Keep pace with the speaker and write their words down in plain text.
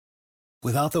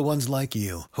Without the ones like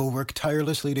you, who work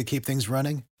tirelessly to keep things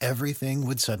running, everything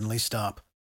would suddenly stop.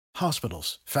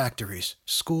 Hospitals, factories,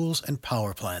 schools, and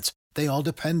power plants, they all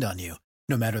depend on you.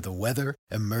 No matter the weather,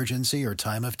 emergency, or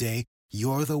time of day,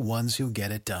 you're the ones who get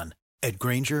it done. At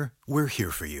Grainger, we're here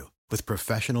for you with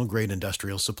professional-grade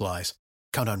industrial supplies.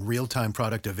 Count on real-time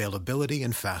product availability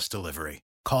and fast delivery.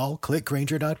 Call,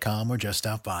 clickgrainger.com, or just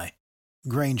stop by.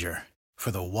 Grainger, for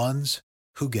the ones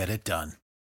who get it done.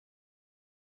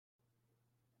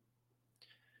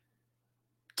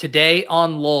 Today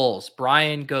on Lulz,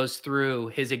 Brian goes through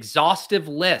his exhaustive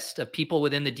list of people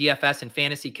within the DFS and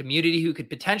fantasy community who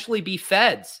could potentially be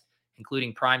feds,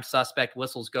 including prime suspect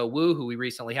Whistles Go Woo, who we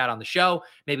recently had on the show.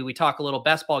 Maybe we talk a little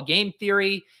best ball game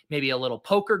theory, maybe a little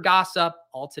poker gossip,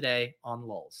 all today on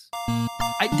Lulz.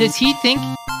 Does he think?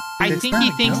 I think he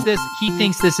thinks this. He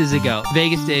thinks this is a go.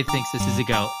 Vegas Dave thinks this is a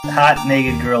go. Hot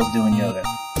naked girls doing yoga.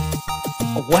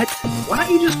 What? Why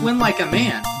don't you just win like a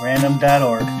man?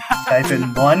 Random.org. Type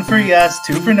in 1 for yes,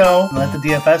 2 for no, and let the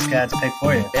DFS gods pick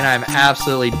for you. And I'm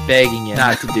absolutely begging you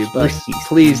not to dupe us.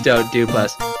 Please don't dupe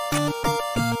us.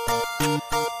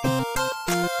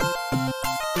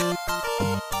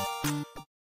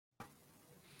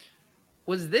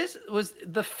 Was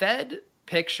the Fed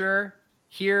picture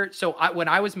here? So when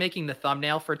I was making the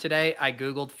thumbnail for today, I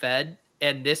Googled Fed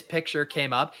and this picture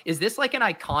came up. Is this like an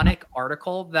iconic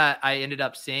article that I ended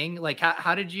up seeing? Like,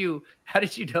 how did you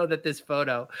know that this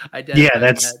photo identified?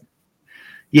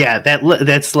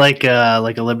 That's like a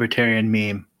libertarian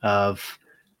meme of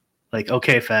like,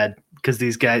 okay, Fed, because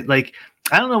these guys, like,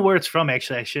 I don't know where it's from.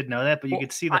 Actually, I should know that, but you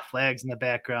could see the flags in the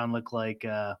background look like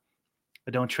a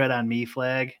 "Don't Tread on Me"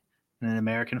 flag and an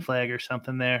American flag or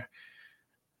something there.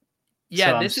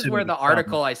 Yeah, so this is where the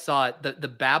article I saw it, the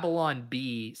Babylon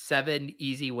Bee, 7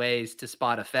 easy ways to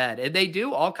spot a Fed. And they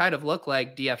do all kind of look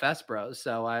like DFS bros.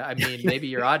 So I mean, maybe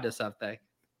you're onto something.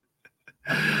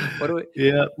 What do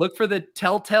we look for? The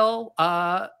telltale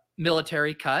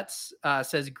military cuts.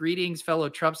 Says, greetings, fellow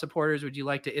Trump supporters. Would you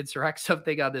like to insurrect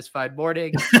something on this fine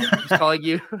morning? I'm just calling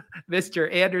you Mr.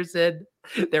 Anderson.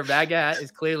 Their MAGA hat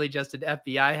is clearly just an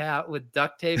FBI hat with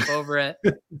duct tape over it.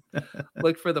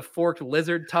 Look for the forked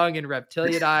lizard tongue and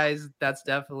reptilian eyes. That's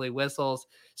definitely Whistles.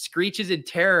 Screeches in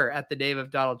terror at the name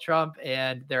of Donald Trump,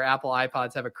 and their Apple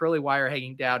iPods have a curly wire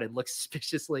hanging down and look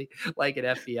suspiciously like an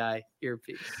FBI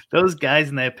earpiece. Those guys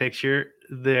in that picture,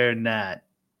 they're not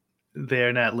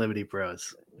Liberty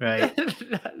Bros, right?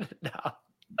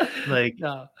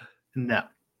 No.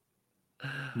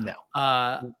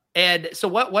 And so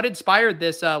what inspired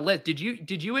this list? Did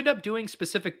you end up doing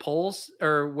specific polls,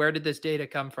 or where did this data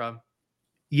come from?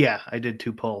 Yeah, I did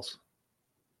 2 polls.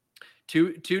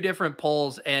 Two different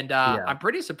polls, and I'm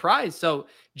pretty surprised. So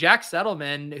Jack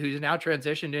Settleman, who's now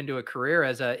transitioned into a career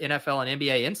as a NFL and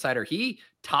NBA insider, he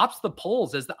tops the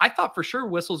polls. I thought for sure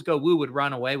Whistles Go Woo would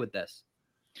run away with this.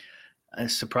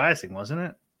 It's surprising, wasn't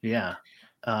it? Yeah.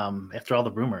 After all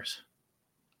the rumors.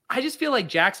 I just feel like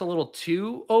Jack's a little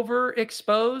too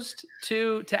overexposed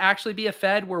to actually be a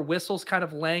Fed, where Whistle's kind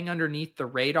of laying underneath the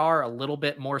radar, a little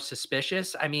bit more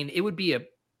suspicious. I mean, it would be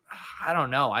I don't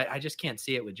know. I just can't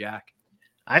see it with Jack.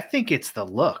 I think it's the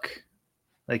look.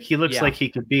 Like, he looks like he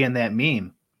could be in that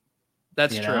meme.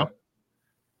 That's true. Know?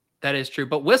 That is true.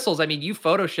 But Whistles, I mean, you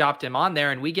photoshopped him on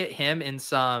there, and we get him in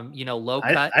some, low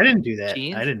cut. I didn't do that.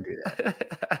 Jeans. I didn't do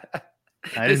that.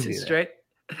 This is straight.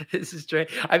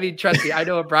 I mean, trust me, I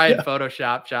know a Brian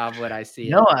Photoshop job when I see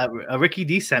it. No, Ricky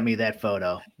D sent me that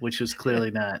photo, which was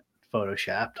clearly not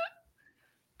photoshopped.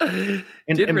 Did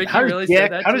Ricky really say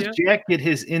that? How does Jack get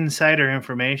his insider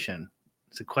information?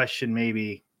 It's a question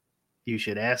maybe you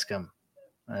should ask him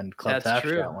on Club Top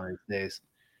Shot one of these days.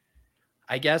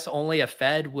 I guess only a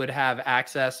Fed would have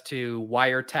access to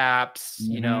wiretaps,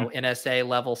 NSA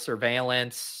level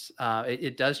surveillance.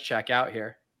 It does check out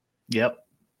here. Yep.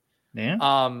 Yeah.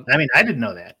 I mean, I didn't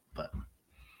know that, but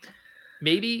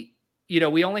maybe,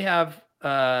 we only have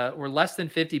we're less than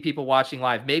 50 people watching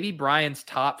live. Maybe Brian's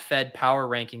top Fed power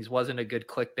rankings wasn't a good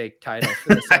clickbait title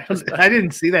for this episode. I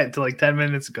didn't see that until like 10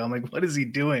 minutes ago. I'm like, what is he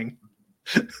doing?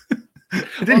 I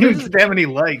didn't even have any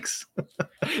likes.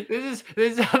 This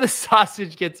is how the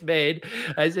sausage gets made.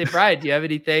 I say, Brian, do you have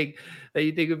anything that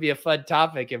you think would be a fun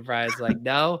topic? And Brian's like,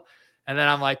 no. And then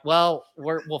I'm like, well,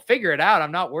 we'll figure it out.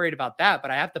 I'm not worried about that, but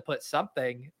I have to put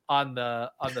something on the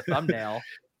thumbnail.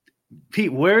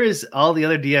 Pete, where is all the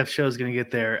other DF shows going to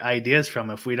get their ideas from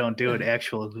if we don't do an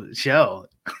actual show?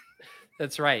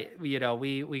 That's right. We got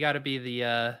to be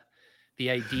the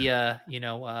idea,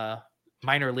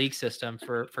 minor league system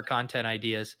for content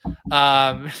ideas.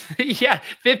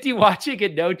 50 watching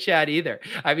and no chat either.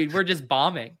 I mean, we're just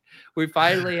bombing. We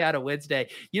finally had a Wednesday.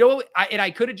 You know what? I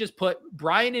could have just put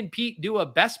Brian and Pete do a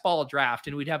best ball draft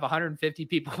and we'd have 150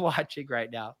 people watching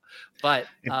right now. But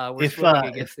we're swimming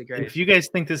against the grain. If you guys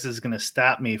think this is going to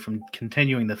stop me from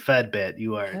continuing the Fed bit,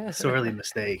 you are sorely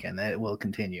mistaken. It will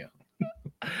continue.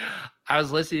 I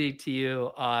was listening to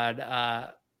you on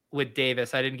with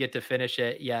Davis. I didn't get to finish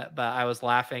it yet, but I was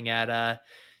laughing at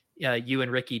you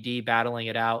and Ricky D battling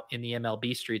it out in the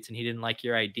MLB streets, and he didn't like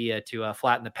your idea to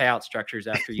flatten the payout structures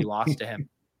after you lost to him.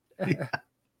 Yeah,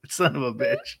 son of a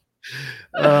bitch.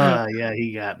 Yeah,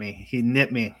 he got me. He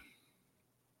nipped me.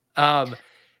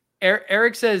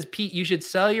 Eric says, Pete, you should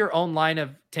sell your own line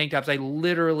of tank tops. I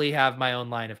literally have my own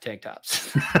line of tank tops.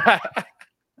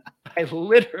 I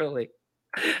literally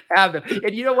have them.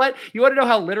 And you know what? You want to know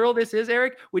how literal this is,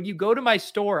 Eric? When you go to my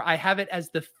store, I have it as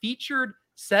the featured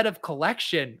set of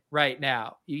collection right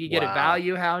now. You can get a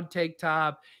Value Hound tank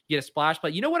top, you get a splash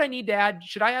plate. You know what I need to add?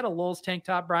 Should I add a Lulz tank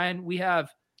top, Brian?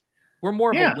 We're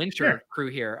more of a winter crew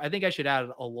here. I think I should add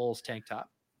a Lulz tank top.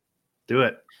 Do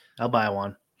it. I'll buy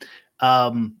one.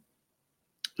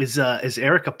 Is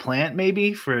Eric a plant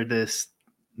maybe for this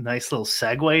nice little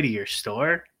segue to your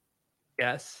store?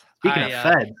 Yes. Speaking of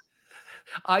Fed.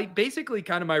 I basically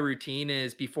kind of my routine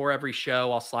is before every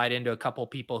show, I'll slide into a couple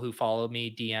people who follow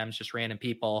me, DMs, just random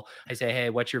people. I say, hey,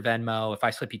 what's your Venmo? If I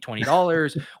slip you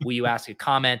 $20, will you ask a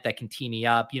comment that can tee me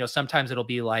up? You know, sometimes it'll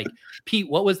be like, Pete,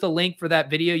 what was the link for that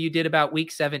video you did about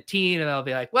week 17? And I'll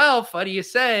be like, well, funny you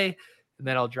say. And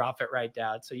then I'll drop it right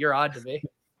down. So you're on to me.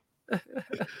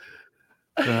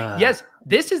 Yes,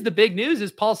 this is the big news.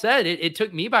 As Paul said, it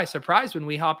took me by surprise when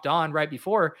we hopped on right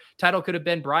before. Title could have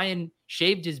been Brian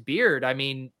shaved his beard. I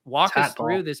mean, walk us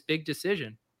through this big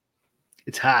decision.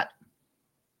 It's hot.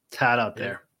 It's hot out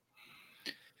there.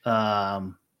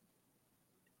 I'll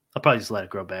probably just let it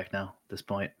grow back now at this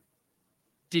point.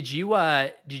 Did you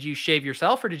shave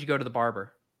yourself or did you go to the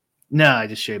barber? No, I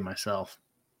just shaved myself.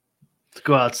 Let's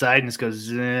go outside and just go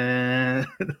the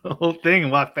whole thing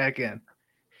and walk back in.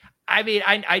 I mean,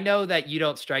 I know that you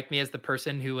don't strike me as the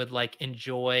person who would like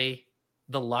enjoy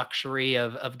the luxury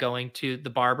of going to the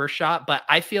barber shop, but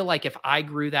I feel like if I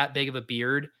grew that big of a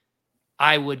beard,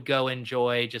 I would go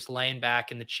enjoy just laying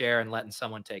back in the chair and letting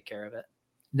someone take care of it.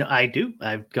 No, I do.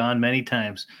 I've gone many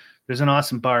times. There's an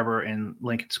awesome barber in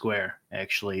Lincoln Square,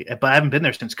 actually, but I haven't been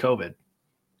there since COVID.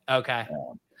 Okay.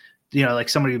 You know, like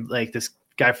somebody like this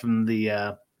guy from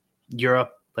the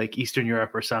Europe, like Eastern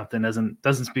Europe or something,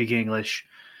 doesn't speak English.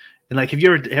 And like, have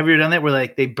you ever done that where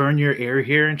like they burn your ear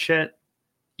here and shit?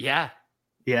 Yeah.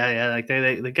 Yeah. Like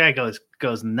the guy goes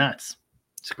nuts.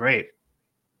 It's great.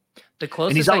 The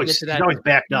closest and he's always, I get to that, he's always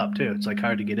backed up too. It's like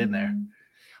hard to get in there.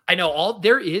 I know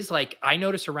there is like, I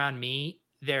notice around me,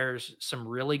 there's some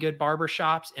really good barber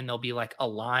shops and there'll be like a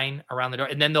line around the door.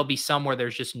 And then there'll be some where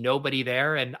there's just nobody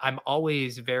there. And I'm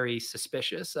always very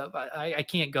suspicious of, I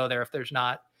can't go there if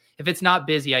it's not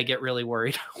busy, I get really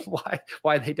worried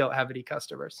why they don't have any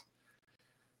customers.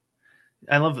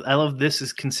 I love this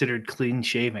is considered clean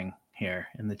shaving here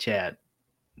in the chat.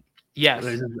 Yes.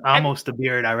 There's almost a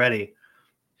beard already.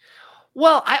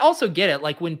 Well, I also get it.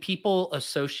 Like when people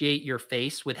associate your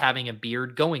face with having a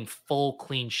beard, going full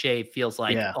clean shave feels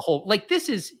like a whole, like this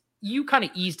is, you kind of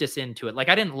eased us into it. Like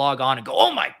I didn't log on and go,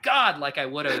 oh my God, like I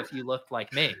would have if you looked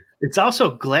like me. It's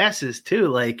also glasses too.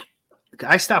 Like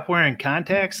I stopped wearing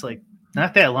contacts like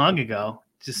not that long ago.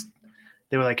 Just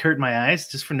they were like hurting my eyes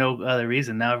just for no other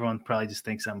reason. Now everyone probably just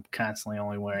thinks I'm constantly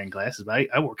only wearing glasses, but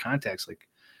I wore contacts like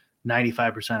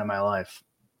 95% of my life.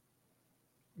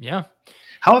 Yeah.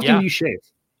 How often do you shave?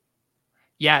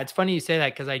 Yeah, it's funny you say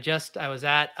that because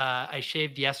I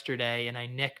shaved yesterday and I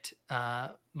nicked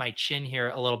my chin here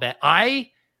a little bit. I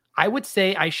would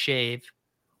say I shave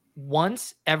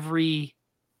once every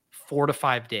 4 to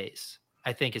 5 days.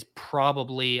 I think is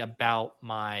probably about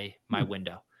my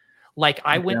window. Like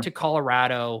I went to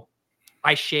Colorado,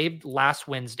 I shaved last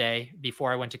Wednesday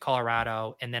before I went to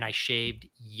Colorado, and then I shaved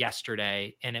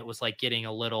yesterday, and it was like getting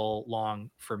a little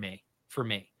long for me.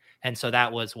 And so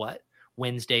that was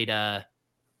Wednesday to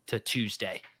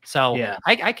Tuesday. So yeah.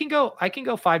 I can go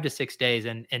 5 to 6 days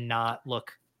and not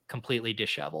look completely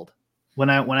disheveled. When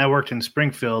I worked in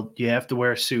Springfield, you have to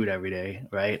wear a suit every day,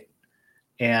 right?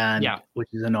 And which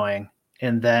is annoying.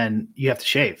 And then you have to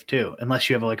shave too, unless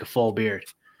you have like a full beard.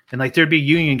 And like there'd be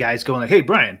union guys going like, "Hey,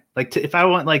 Brian, like if I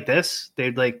went like this,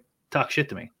 they'd like talk shit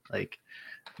to me, like,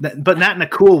 but not in a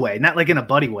cool way, not like in a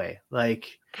buddy way,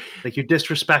 like you're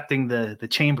disrespecting the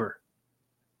chamber."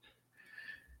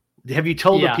 Have you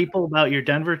told the people about your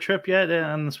Denver trip yet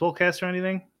on the Swolecast or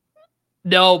anything?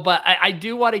 No, but I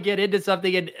do want to get into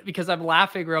something because I'm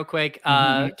laughing real quick.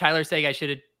 Tyler saying I should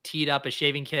have teed up a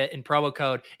shaving kit and promo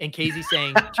code, and Casey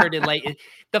saying turned in late.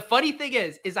 The funny thing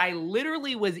is I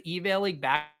literally was emailing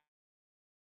back.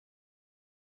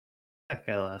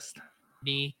 I lost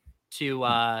me to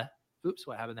oops,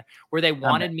 what happened there? Where they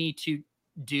wanted me to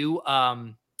do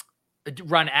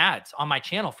run ads on my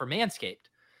channel for Manscaped.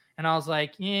 And I was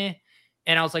like, yeah.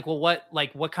 And I was like, well,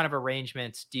 what kind of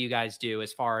arrangements do you guys do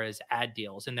as far as ad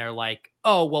deals? And they're like,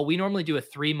 oh, well, we normally do a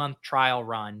 3-month trial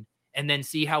run and then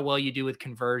see how well you do with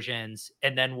conversions.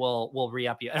 And then we'll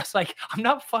re-up you. And I was like, I'm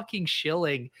not fucking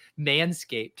shilling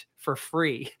Manscaped for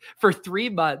free for 3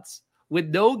 months with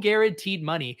no guaranteed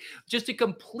money, just a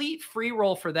complete free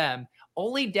roll for them.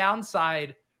 Only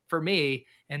downside for me.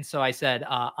 And so I said,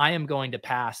 I am going to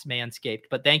pass Manscaped,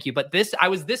 but thank you. But I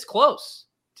was this close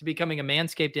to becoming a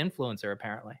Manscaped influencer,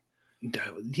 apparently.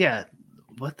 Yeah.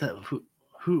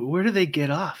 Where do they get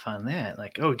off on that?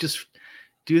 Like, oh, just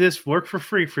do this work for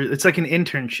free it's like an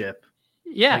internship.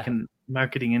 Yeah. Like a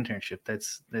marketing internship.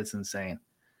 That's insane.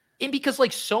 And because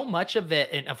like so much of it,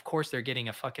 and of course they're getting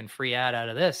a fucking free ad out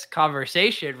of this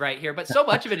conversation right here, but so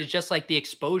much of it is just like the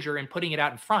exposure and putting it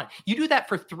out in front. You do that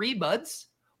for 3 months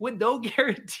with no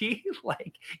guarantee.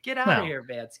 Like, get out of here,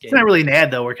 Manscaped. It's not really an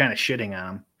ad though. We're kind of shitting on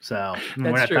them. So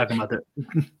we're not talking about that.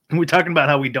 We're talking about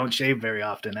how we don't shave very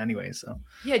often anyway. So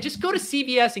yeah, just go to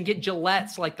CVS and get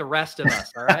Gillettes like the rest of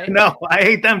us. All right. No, I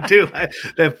hate them too.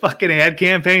 That fucking ad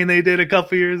campaign they did a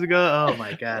couple years ago. Oh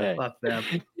my God. Fuck them.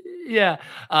 Yeah.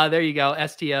 There you go.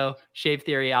 STO, Shave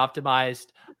Theory Optimized,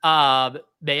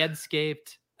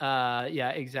 Manscaped. Yeah,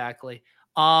 exactly.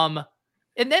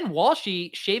 And then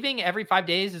Walshy, shaving every 5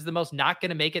 days is the most not going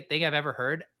to make it thing I've ever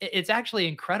heard. It's actually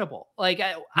incredible. Like,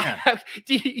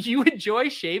 do you enjoy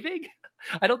shaving?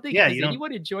 I don't think does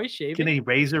anyone enjoy shaving. Can a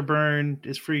razor burn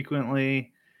as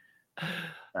frequently?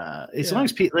 As long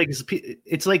as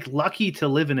it's like lucky to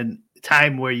live in a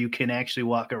time where you can actually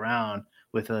walk around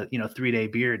with a 3-day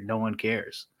beard. No one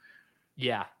cares.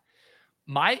 Yeah.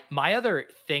 My other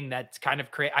thing that's kind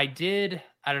of crazy. I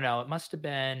don't know. It must have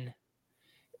been.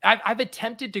 I've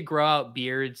attempted to grow out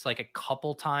beards like a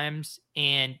couple times,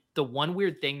 and the one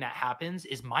weird thing that happens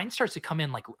is mine starts to come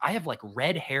in like I have like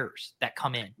red hairs that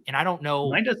come in, and I don't know.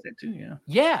 Mine does that too, yeah.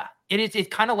 Yeah, and it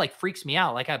kind of like freaks me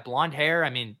out. Like I have blonde hair. I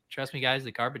mean, trust me, guys,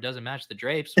 the carpet doesn't match the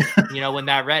drapes. When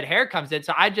that red hair comes in,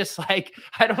 so I just like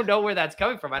I don't know where that's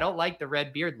coming from. I don't like the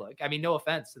red beard look. I mean, no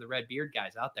offense to the red beard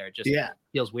guys out there, it just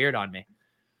feels weird on me.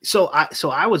 So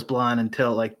I was blonde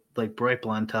until like bright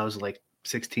blonde until I was like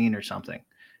 16 or something.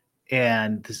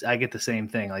 And I get the same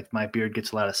thing. Like my beard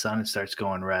gets a lot of sun and starts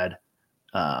going red.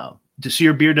 Just so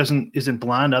your beard isn't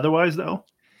blonde otherwise though?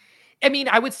 I mean,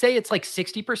 I would say it's like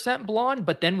 60% blonde,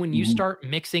 but then when you start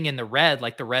mixing in the red,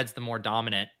 like the red's the more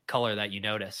dominant color that you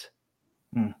notice.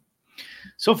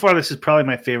 So far, this is probably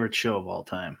my favorite show of all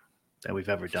time that we've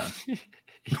ever done.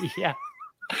 Yeah.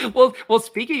 Well,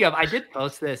 speaking of, I did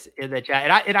post this in the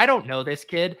chat, and I don't know this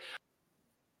kid.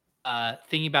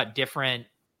 Thinking about different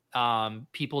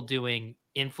people doing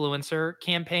influencer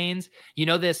campaigns. You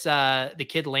know this the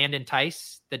kid Landon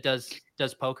Tice that does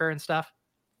poker and stuff?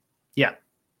 Yeah.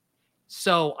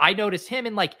 So I noticed him,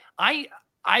 and like I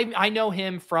know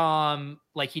him from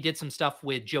like he did some stuff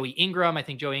with Joey Ingram. I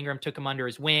think Joey Ingram took him under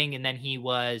his wing, and then he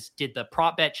did the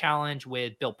prop bet challenge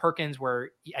with Bill Perkins,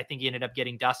 where I think he ended up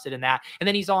getting dusted in that. And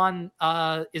then he's on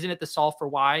isn't it the Solve for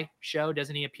Why show?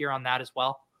 Doesn't he appear on that as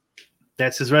well?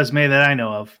 That's his resume that I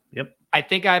know of. Yep. I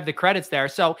think I have the credits there.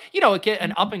 So,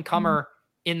 an up and comer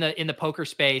in the poker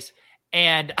space.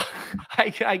 And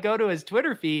I go to his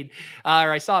Twitter feed,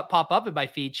 or I saw it pop up in my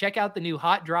feed. Check out the new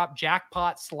hot drop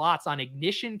jackpot slots on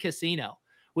Ignition Casino.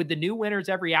 With the new winners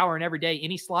every hour and every day,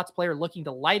 any slots player looking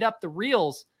to light up the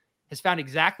reels has found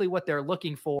exactly what they're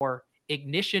looking for: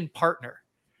 Ignition partner.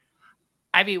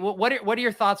 I mean, what are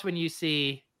your thoughts when you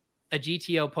see a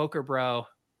GTO poker bro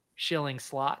shilling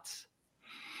slots?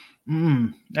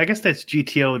 I guess that's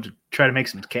GTO to try to make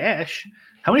some cash.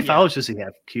 How many followers does he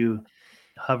have? Q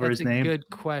hover that's his name. Good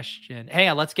question. Hang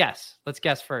on, let's guess. Let's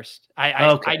guess first.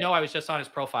 I know I was just on his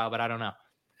profile, but I don't know.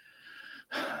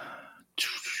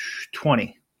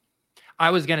 20.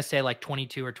 I was gonna say like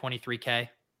 22 or 23K.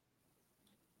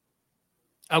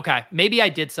 Okay, maybe I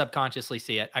did subconsciously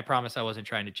see it. I promise I wasn't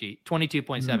trying to cheat.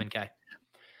 22.7K.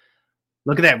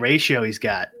 Look at that ratio he's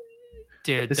got,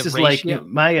 dude. This is ratio, like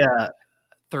my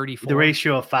 34. The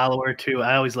ratio of follower to,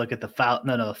 I always look at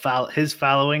his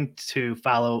following to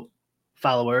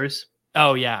followers.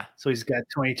 Oh yeah. So he's got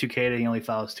 22K and he only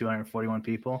follows 241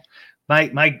 people.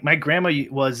 My grandma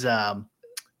was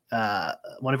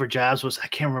one of her jobs was, I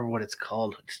can't remember what it's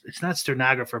called. It's not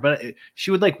stenographer, but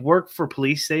she would like work for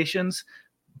police stations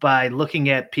by looking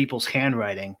at people's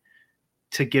handwriting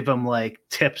to give them like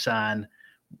tips on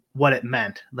what it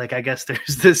meant. Like, I guess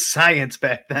there's this science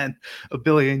back then a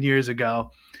billion years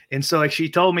ago. And so like, she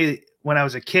told me when I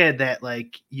was a kid that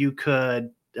like you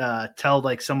could tell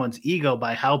like someone's ego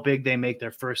by how big they make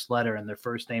their first letter and their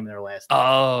first name and their last name.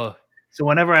 Oh, so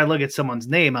whenever I look at someone's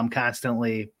name, I'm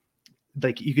constantly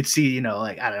like, you could see, you know,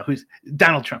 like, I don't know who's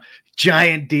Donald Trump,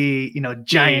 giant D, you know,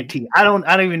 giant T. I don't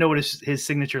even know what his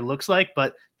signature looks like,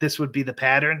 but this would be the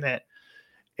pattern that.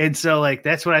 And so like,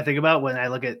 that's what I think about when I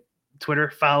look at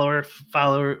Twitter followers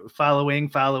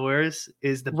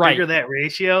is the bigger that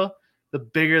ratio, the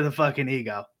bigger the fucking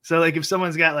ego. So like if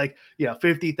someone's got like, you know,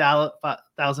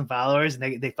 50,000 followers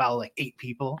and they follow like 8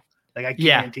 people, like I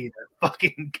guarantee they're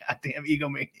fucking goddamn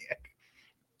egomaniac.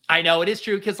 I know it is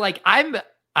true. Cause like I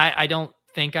don't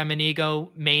think I'm an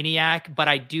egomaniac, but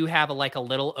I do have a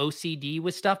little OCD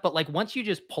with stuff. But like once you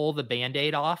just pull the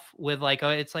Band-Aid off with like,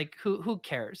 it's like, who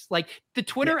cares? Like the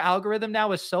Twitter algorithm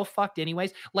now is so fucked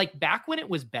anyways. Like back when it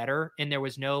was better and there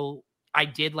was I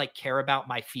did like care about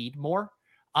my feed more.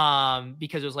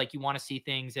 Because it was like, you want to see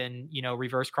things in, you know,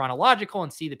 reverse chronological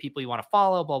and see the people you want to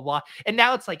follow, blah, blah. And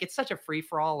now it's like, it's such a free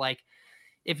for all. Like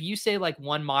if you say like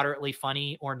one moderately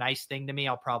funny or nice thing to me,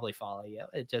 I'll probably follow you.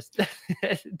 It just,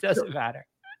 it doesn't matter.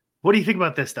 What do you think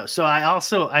about this though? So I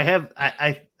have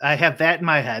that in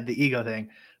my head, the ego thing,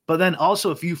 but then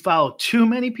also if you follow too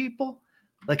many people,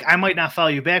 like I might not follow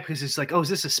you back because it's like, oh, is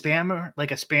this a spammer?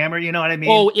 Like a spammer, you know what I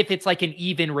mean? Oh, if it's like an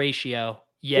even ratio.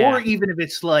 Yeah. Or even if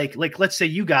it's like let's say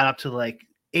you got up to like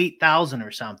 8,000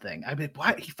 or something. I mean,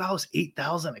 why he follows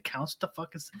 8,000 accounts? What the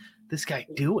fuck is this guy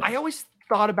doing? I always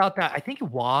thought about that. I think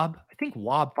Wob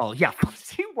follows. Yeah.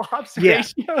 See Wob's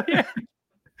ratio. Yeah.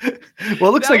 Well,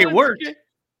 it looks like it worked. Good.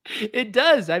 It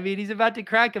does. I mean, he's about to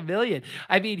crack 1 million.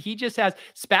 I mean, he just has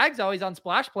Spags always on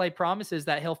Splash Play promises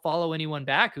that he'll follow anyone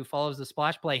back who follows the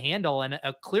Splash Play handle. And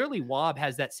clearly Wob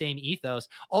has that same ethos,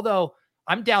 although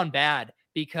I'm down bad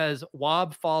because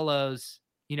Wob follows,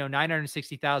 you know,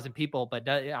 960,000 people, but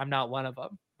I'm not one of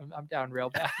them. I'm down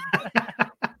real bad.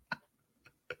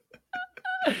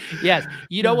 Yes.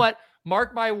 You know what?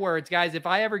 Mark my words, guys. If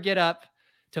I ever get up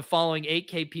to following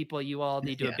 8K people, you all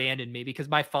need to abandon me because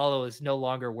my follow is no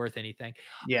longer worth anything.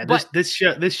 Yeah, this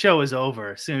show is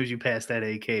over as soon as you pass that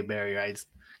 8K barrier. I just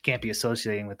can't be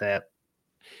associating with that.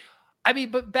 I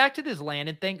mean, but back to this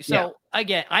Landon thing. So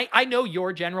again, I know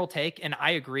your general take, and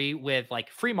I agree with like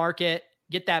free market,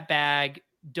 get that bag.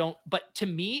 But to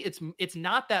me, it's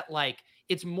not that like.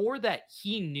 It's more that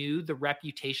he knew the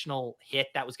reputational hit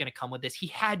that was going to come with this. He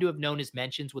had to have known his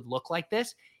mentions would look like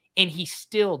this, and he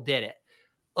still did it.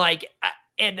 Like,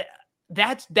 and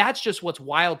that's just what's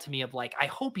wild to me of like, I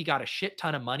hope he got a shit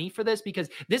ton of money for this because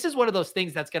this is one of those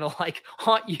things that's going to like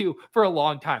haunt you for a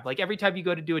long time. Like every time you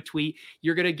go to do a tweet,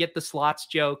 you're going to get the slots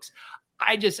jokes.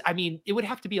 I mean, it would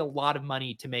have to be a lot of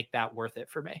money to make that worth it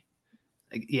for me.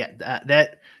 Yeah,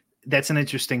 that's an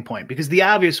interesting point because the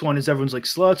obvious one is everyone's like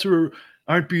slots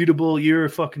aren't beatable. You're a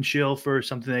fucking shill for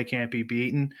something that can't be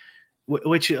beaten,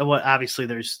 which obviously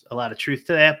there's a lot of truth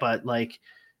to that. But like,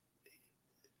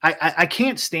 I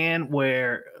can't stand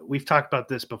where we've talked about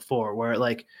this before, where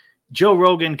like Joe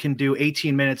Rogan can do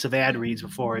 18 minutes of ad reads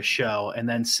before his show and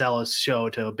then sell his show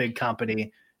to a big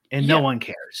company and no one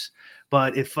cares.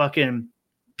 But if fucking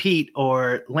Pete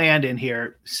or Landon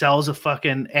here sells a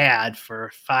fucking ad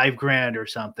for $5,000 or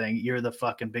something, you're the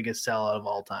fucking biggest sellout of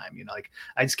all time. You know, like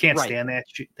I just can't stand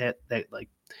that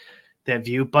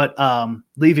view. But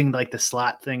leaving like the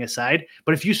slot thing aside,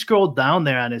 but if you scroll down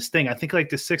there on his thing, I think like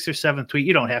the 6th or 7th tweet,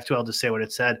 you don't have to, I'll just say what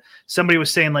it said. Somebody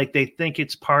was saying like they think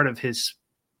it's part of his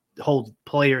whole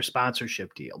player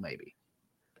sponsorship deal, maybe.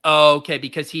 Oh, okay,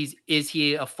 because is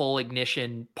he a full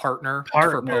Ignition partner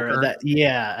for poker?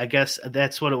 I guess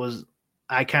that's what it was.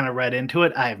 I kind of read into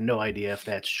it. I have no idea if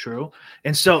that's true.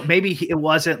 And so maybe it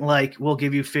wasn't like, we'll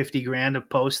give you $50,000 to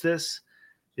post this.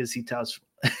 Is he tells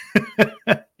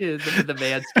the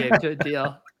Manscaped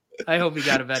deal. I hope he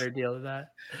got a better deal than that.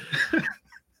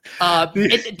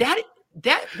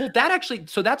 That actually,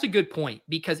 so that's a good point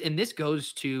because, and this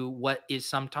goes to what is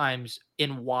sometimes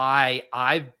in why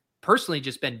I've personally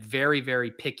just been very,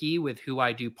 very picky with who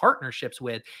I do partnerships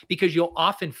with, because you'll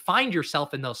often find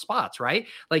yourself in those spots, right?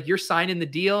 Like you're signing the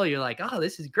deal. You're like, oh,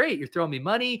 this is great. You're throwing me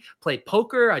money, play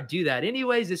poker. I do that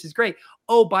anyways. This is great.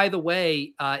 Oh, by the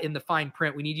way, in the fine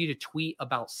print, we need you to tweet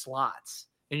about slots.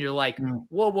 And you're like,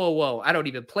 whoa. I don't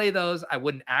even play those. I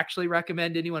wouldn't actually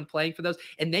recommend anyone playing for those.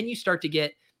 And then you start to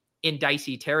get in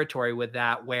dicey territory with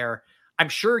that, where I'm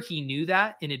sure he knew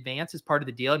that in advance as part of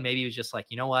the deal. And maybe he was just like,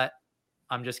 you know what?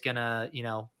 I'm just going to,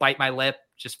 bite my lip,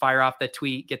 just fire off that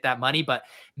tweet, get that money. But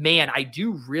man, I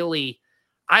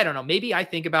don't know. Maybe I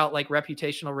think about like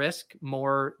reputational risk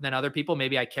more than other people.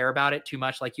 Maybe I care about it too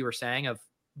much. Like you were saying of,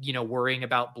 worrying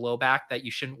about blowback that you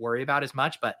shouldn't worry about as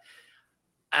much, but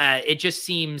it just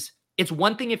seems it's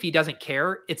one thing if he doesn't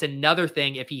care. It's another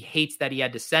thing if he hates that he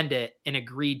had to send it and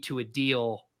agreed to a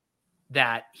deal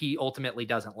that he ultimately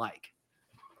doesn't like.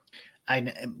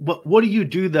 What do you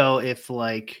do though if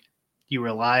like you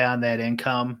rely on that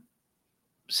income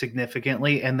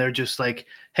significantly and they're just like,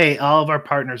 hey, all of our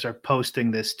partners are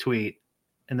posting this tweet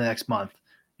in the next month.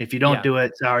 If you don't do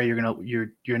it, sorry,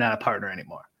 you're not a partner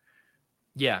anymore.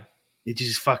 Yeah. I'll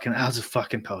just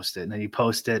fucking post it. And then you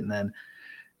post it and then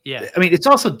yeah. I mean, it's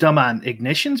also dumb on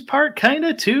Ignition's part kind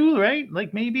of too, right?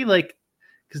 Like maybe like,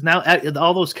 because now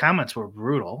all those comments were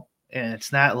brutal and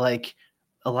it's not like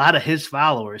a lot of his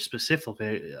followers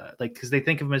specifically, like, because they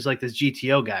think of him as like this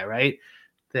GTO guy, right?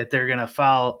 That they're going to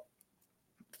follow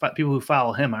people who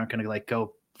follow him aren't going to like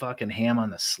go fucking ham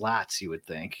on the slots, you would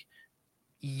think.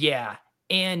 Yeah.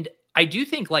 And I do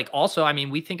think like also, I mean,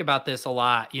 we think about this a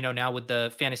lot, now with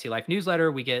the Fantasy Life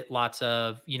newsletter, we get lots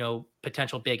of,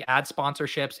 potential big ad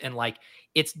sponsorships and like,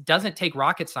 it doesn't take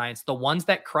rocket science. The ones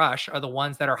that crush are the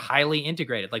ones that are highly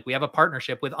integrated. Like we have a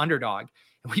partnership with Underdog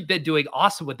and we've been doing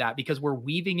awesome with that because we're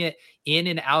weaving it in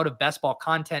and out of best ball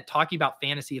content, talking about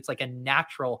fantasy. It's like a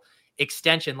natural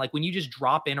extension. Like when you just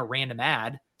drop in a random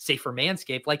ad, say for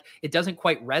Manscaped, like it doesn't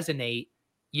quite resonate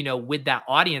with that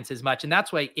audience as much. And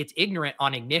that's why it's ignorant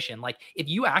on Ignition. Like if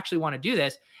you actually want to do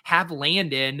this, have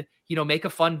Landon, make a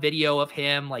fun video of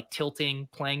him like tilting,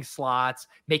 playing slots,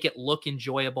 make it look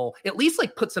enjoyable, at least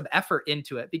like put some effort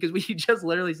into it. Because when you just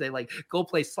literally say like, go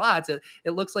play slots, it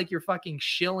looks like you're fucking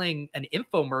shilling an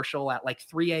infomercial at like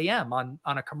 3 a.m. on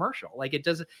a commercial. Like it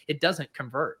doesn't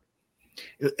convert.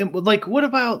 And like, what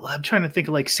about, I'm trying to think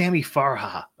of like Sammy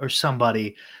Farha or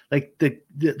somebody like the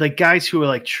like guys who are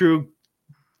like true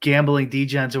gambling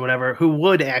degens or whatever, who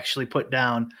would actually put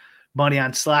down money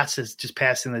on slots as just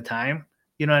passing the time.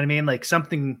 You know what I mean? Like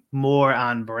something more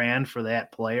on brand for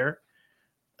that player,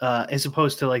 as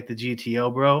opposed to like the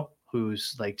GTO bro,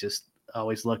 who's like just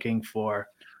always looking for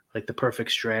like the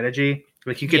perfect strategy.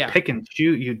 Like you could pick and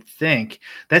shoot, you'd think.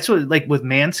 That's what, like with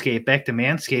Manscaped, back to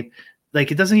Manscaped,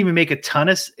 like it doesn't even make a ton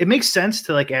of, it makes sense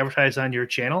to like advertise on your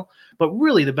channel, but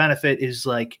really the benefit is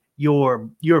like your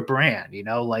brand,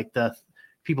 like the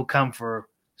people come for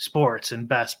sports and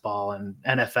best ball and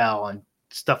NFL and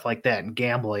stuff like that and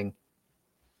gambling.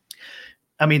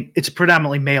 I mean, it's a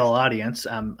predominantly male audience.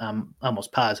 I'm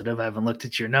almost positive. I haven't looked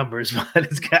at your numbers, but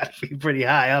it's got to be pretty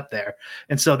high up there.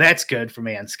 And so that's good for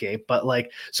Manscaped. But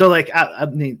like, so like, I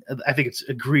mean, I think it's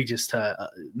egregious to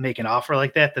make an offer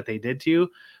like that they did to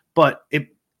you, but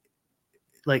it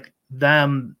like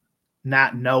them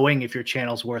not knowing if your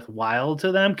channel's worthwhile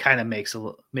to them kind of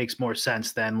makes more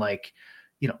sense than like,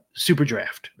 Super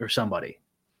Draft or somebody.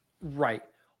 Right.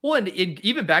 Well, and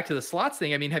even back to the slots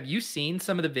thing, I mean, have you seen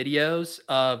some of the videos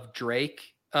of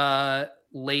Drake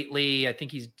lately? I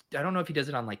don't know if he does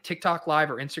it on like TikTok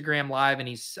live or Instagram live. And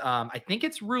he's, I think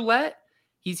it's roulette.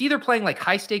 He's either playing like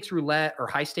high stakes roulette or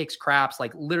high stakes craps,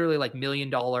 like literally like $1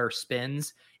 million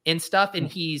spins and stuff. And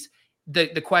he's,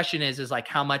 the question is like,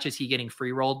 how much is he getting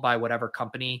free rolled by whatever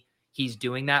company he's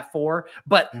doing that for?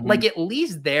 But like, at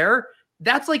least there,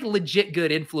 that's like legit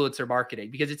good influencer marketing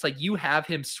because it's like you have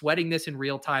him sweating this in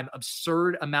real time,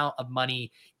 absurd amount of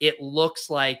money. It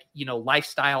looks like,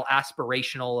 lifestyle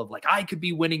aspirational of like, I could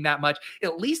be winning that much.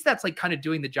 At least that's like kind of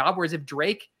doing the job. Whereas if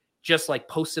Drake just like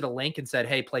posted a link and said,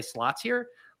 hey, play slots here,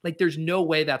 like there's no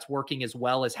way that's working as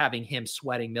well as having him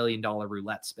sweating $1 million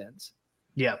roulette spins.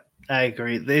 Yeah, I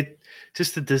agree.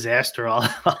 Just a disaster all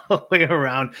the way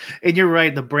around. And you're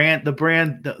right. The brand,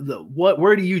 where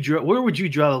would you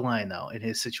draw the line though in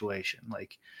his situation?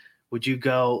 Like, would you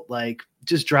go like,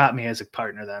 just drop me as a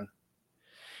partner then?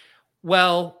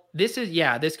 Well, this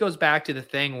goes back to the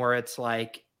thing where it's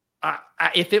like,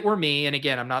 if it were me, and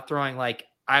again, I'm not throwing like,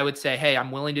 I would say, hey,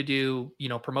 I'm willing to do,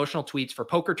 promotional tweets for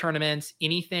poker tournaments,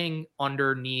 anything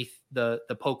underneath the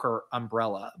poker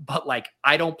umbrella. But like,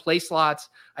 I don't play slots.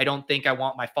 I don't think I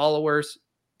want my followers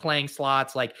playing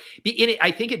slots. Like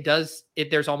I think it does.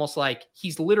 There's almost like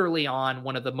he's literally on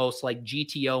one of the most like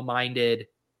GTO minded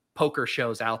poker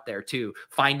shows out there too,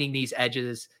 finding these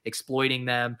edges, exploiting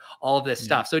them, all of this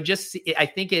stuff. So I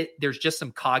think there's just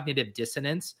some cognitive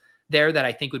dissonance there that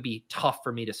I think would be tough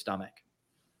for me to stomach.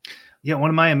 Yeah,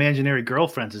 one of my imaginary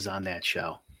girlfriends is on that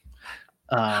show.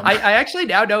 I actually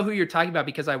now know who you're talking about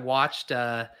because I watched.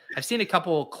 I've seen a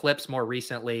couple clips more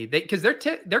recently. Because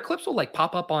their clips will like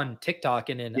pop up on TikTok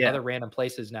and in other random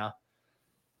places now.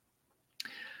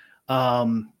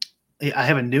 I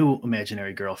have a new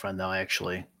imaginary girlfriend though,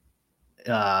 actually.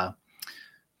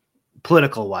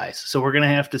 Political wise, so we're gonna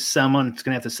have to someone's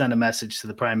gonna have to send a message to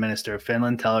the Prime Minister of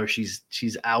Finland, tell her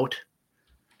she's out.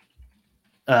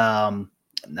 I'm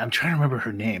trying to remember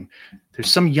her name.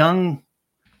 There's some young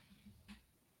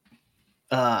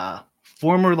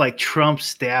former like Trump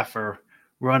staffer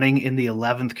running in the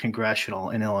 11th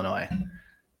congressional in Illinois.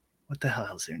 What the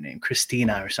hell is their name?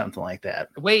 Christina or something like that.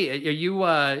 Wait,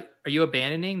 are you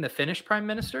abandoning the Finnish Prime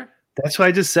Minister? That's what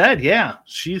I just said. Yeah,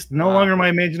 she's no longer my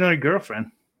imaginary girlfriend.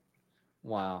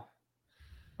 Wow.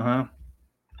 I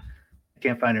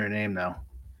can't find her name though.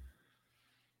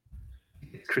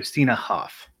 Christina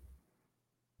Hoff.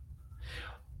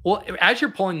 Well, as you're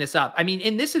pulling this up, I mean,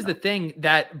 and this is the thing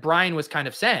that Brian was kind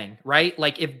of saying, right?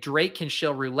 Like if Drake can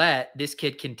shill roulette, this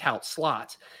kid can tout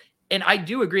slots. And I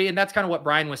do agree. And that's kind of what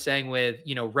Brian was saying with,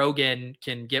 Rogan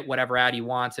can get whatever ad he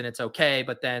wants and it's okay.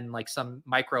 But then like some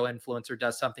micro influencer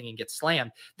does something and gets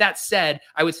slammed. That said,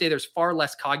 I would say there's far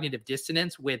less cognitive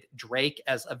dissonance with Drake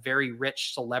as a very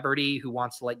rich celebrity who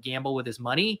wants to like gamble with his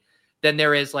money than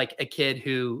there is like a kid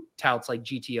who touts like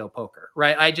GTO poker,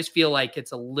 right? I just feel like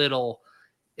it's a little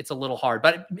hard,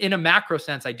 but in a macro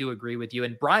sense, I do agree with you.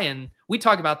 And Brian, we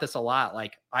talk about this a lot.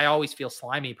 Like I always feel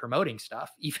slimy promoting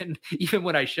stuff, even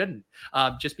when I shouldn't,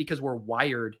 just because we're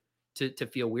wired to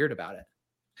feel weird about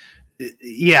it.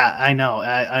 Yeah, I know.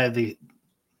 I have the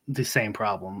same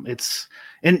problem. It's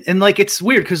and like, it's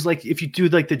weird. Cause like, if you do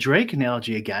like the Drake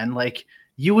analogy again, like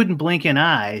you wouldn't blink an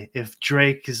eye if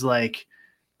Drake is like,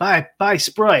 buy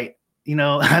Sprite.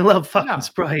 I love fucking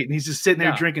Sprite, and he's just sitting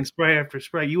there drinking Sprite after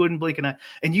Sprite. You wouldn't blink an eye,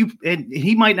 and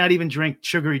he might not even drink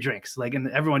sugary drinks, like, and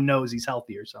everyone knows he's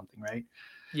healthy or something, right?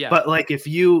 Yeah. But like, if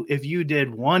you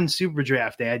did one super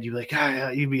draft ad, you'd be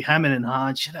like, you'd be hemming and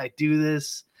hawing. Should I do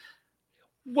this?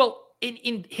 Well,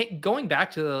 in going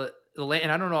back to the land,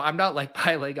 and I don't know, I'm not like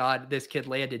piling on this kid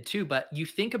landed too, but you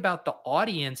think about the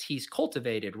audience he's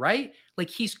cultivated, right? Like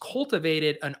he's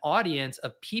cultivated an audience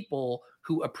of people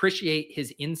who appreciate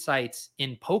his insights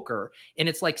in poker. And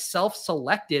it's like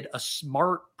self-selected, a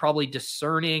smart, probably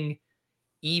discerning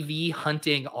EV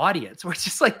hunting audience where it's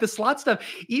just like the slot stuff,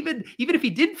 even if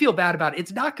he didn't feel bad about it,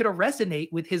 it's not going to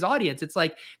resonate with his audience. It's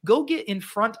like, go get in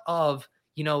front of,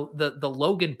 the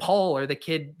Logan Paul or the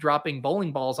kid dropping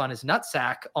bowling balls on his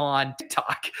nutsack on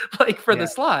TikTok, like for the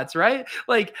slots, right?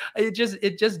 Like it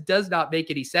just does not make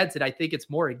any sense. And I think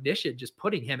it's more ignition, just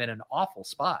putting him in an awful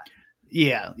spot.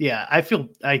 Yeah. I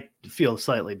feel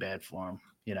slightly bad for him.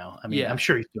 I mean, I'm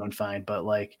sure he's doing fine, but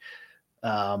like,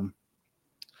 here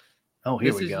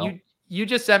we go. You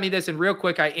just sent me this, and real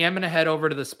quick, I am going to head over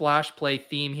to the Splash Play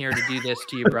theme here to do this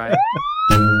to you, Brian.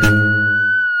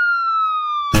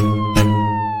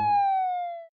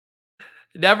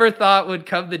 Never thought would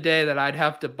come the day that I'd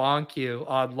have to bonk you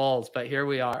on lulz, but here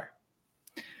we are.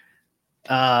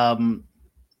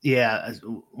 Yeah,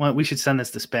 well, we should send this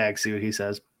to Spag, see what he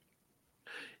says.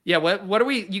 Yeah, what are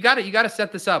we? You got to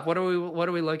set this up. What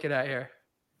are we looking at here?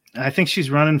 I think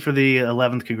she's running for the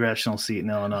 11th congressional seat in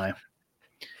Illinois.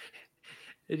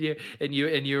 and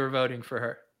you were voting for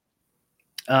her.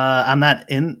 I'm not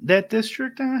in that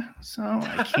district, so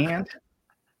I can't.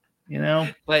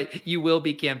 But you will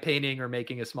be campaigning or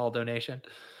making a small donation.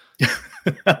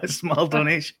 A small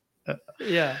donation.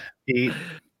 Yeah.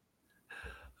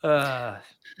 No.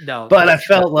 But I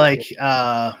felt like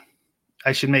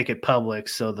I should make it public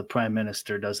so the Prime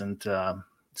Minister doesn't,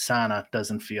 Sana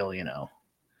doesn't feel,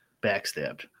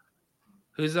 backstabbed.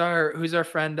 Who's our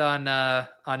friend on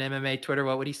MMA Twitter?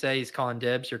 What would he say? He's calling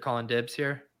dibs. You're calling dibs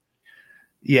here?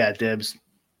 Yeah, dibs.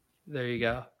 There you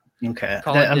go. Okay.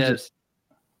 Calling dibs.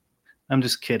 I'm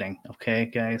just kidding. Okay,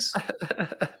 guys.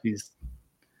 He's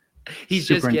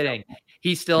just kidding.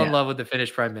 He's still in love with the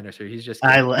Finnish Prime Minister. He's just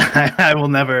kidding. I will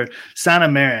never. Sana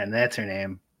Marin, that's her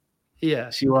name. Yeah.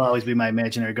 She will always be my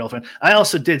imaginary girlfriend. I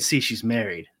also did see she's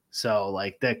married. So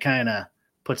like that kind of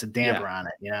puts a damper on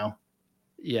it,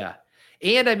 Yeah.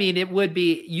 And I mean, it would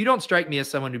be, you don't strike me as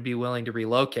someone who'd be willing to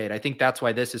relocate. I think that's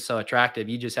why this is so attractive.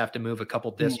 You just have to move a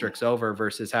couple districts over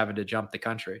versus having to jump the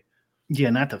country.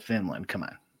 Yeah, not to Finland. Come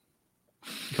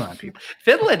on, people.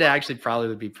 Finland actually probably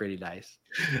would be pretty nice.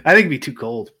 I think it'd be too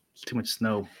cold. Too much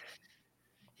snow.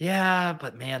 Yeah,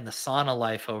 but man, the sauna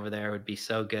life over there would be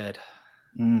so good.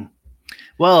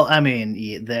 Well, I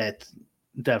mean, that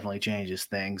definitely changes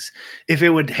things. If it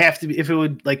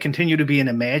would like continue to be an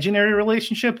imaginary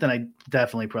relationship, then I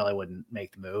definitely probably wouldn't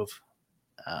make the move.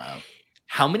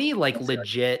 How many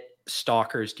legit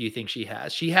stalkers do you think she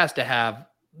has? She has to have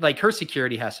her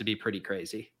security has to be pretty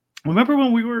crazy. Remember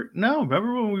when we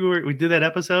did that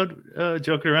episode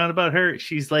joking around about her?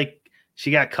 She's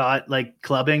she got caught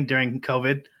clubbing during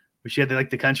COVID, where she had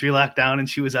the country lockdown and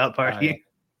she was out partying. Yeah.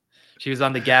 She was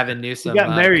on the Gavin Newsom. She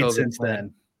got married COVID since plan.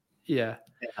 then. Yeah.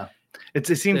 It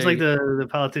seems like the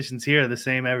politicians here are the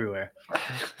same everywhere.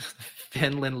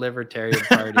 Finland Libertarian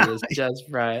Party is just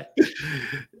right.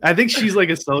 I think she's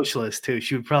a socialist too.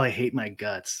 She would probably hate my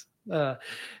guts.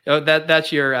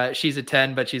 That's your she's a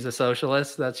 10 but she's a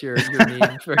socialist. That's your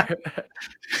meme for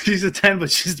she's a 10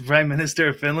 but she's the prime minister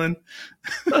of Finland.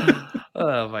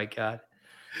 Oh my god.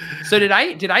 So did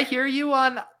I hear you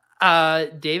on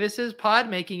Davis's pod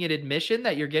making an admission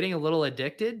that you're getting a little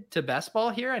addicted to best ball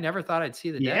here? I never thought I'd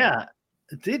see the day. Yeah.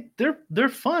 They're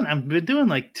fun. I've been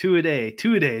doing 2 a day,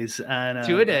 2 a days on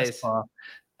 2 a days. Ball.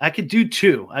 I could do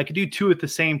 2. I could do 2 at the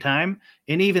same time,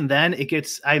 and even then, it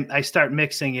gets. I start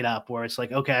mixing it up where it's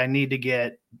okay, I need to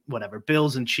get whatever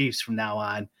Bills and Chiefs from now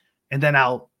on, and then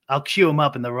I'll queue them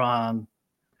up on the wrong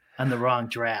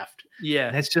draft. Yeah,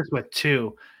 and it's just with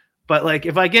 2. But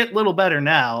if I get a little better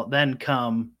now, then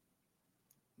come,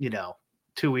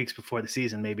 2 weeks before the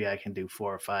season, maybe I can do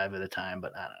 4 or 5 at a time.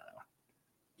 But I don't know.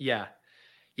 Yeah.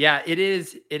 Yeah, it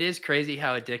is crazy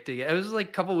how addicting it was. A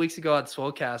couple of weeks ago on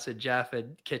Swolecast, and Jeff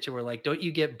and Kitchen were don't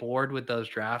you get bored with those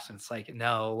drafts? And it's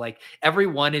no, every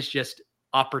one is just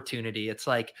opportunity. It's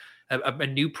a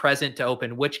new present to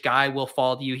open. Which guy will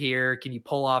fall to you here? Can you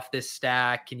pull off this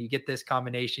stack? Can you get this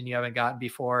combination you haven't gotten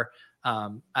before?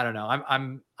 I don't know.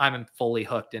 I'm fully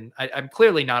hooked, and I'm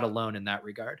clearly not alone in that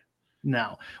regard.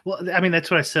 No. Well, I mean,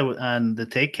 that's what I said on the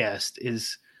Takecast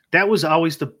is that was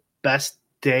always the best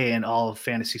day in all of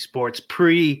fantasy sports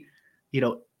pre,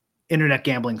 internet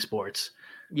gambling sports.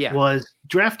 Yeah, was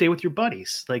draft day with your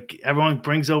buddies. Everyone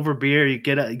brings over beer. You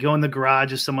go in the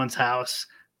garage of someone's house,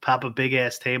 pop a big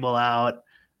ass table out,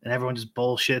 and everyone just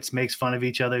bullshits, makes fun of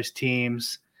each other's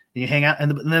teams, and you hang out.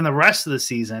 And then the rest of the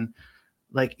season,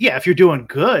 if you're doing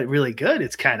good, really good,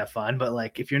 it's kind of fun. But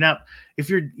if you're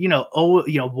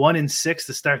 1-6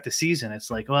 to start the season,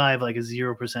 it's well, I have a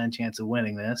 0% chance of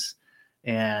winning this.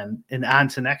 And on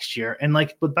to next year. And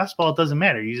with best ball, it doesn't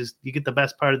matter. You get the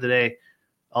best part of the day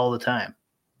all the time.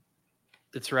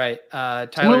 That's right.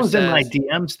 Tyler was in my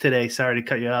DMs today. Sorry to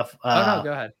cut you off. No,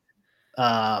 go ahead.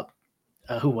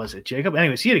 Who was it? Jacob?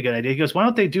 Anyways, he had a good idea. He goes, why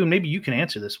don't they do, maybe you can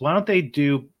answer this. Why don't they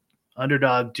do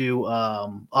Underdog do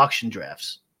auction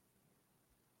drafts?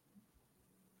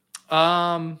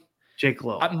 Jake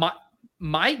Lowe.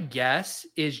 My guess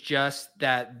is just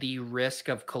that the risk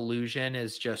of collusion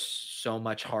is just so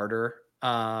much harder.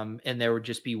 And there would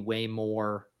just be way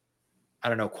more,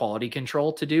 quality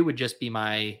control to do would just be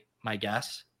my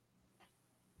guess.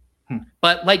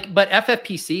 But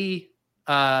FFPC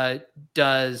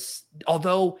does,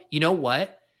 although, you know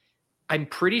what? I'm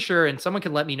pretty sure, and someone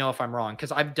can let me know if I'm wrong,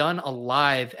 because I've done a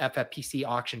live FFPC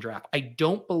auction draft. I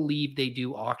don't believe they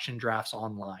do auction drafts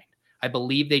online. I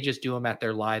believe they just do them at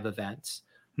their live events,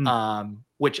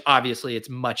 which obviously it's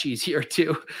much easier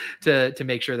to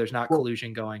make sure there's not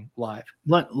collusion going live.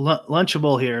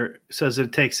 Lunchable here says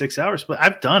it takes 6 hours, but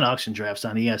I've done auction drafts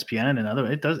on ESPN and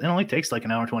other. It only takes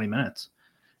an hour 20 minutes.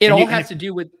 It all has to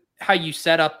do with how you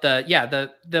set up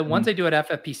the ones they do at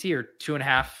FFPC are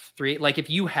 2.5, 3. If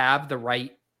you have the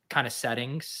right kind of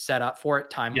settings set up for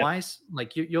it time wise,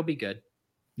 you'll be good.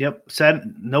 Yep. Set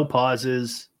no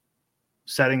pauses.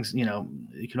 Settings, you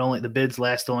can the bids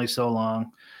last only so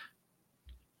long.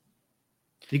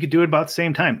 You could do it about the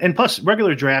same time. And plus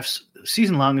regular drafts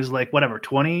season long is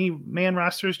 20-man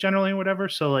rosters generally or whatever.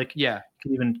 So you can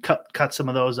even cut some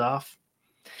of those off.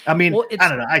 I mean, I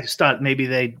don't know. I just thought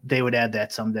maybe they would add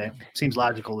that someday. Seems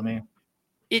logical to me.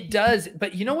 It does,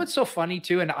 but you know what's so funny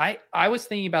too? And I was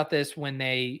thinking about this and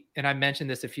I mentioned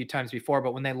this a few times before,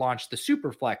 but when they launched the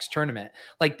Superflex tournament,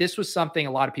 this was something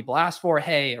a lot of people asked for.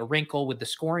 Hey, a wrinkle with the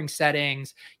scoring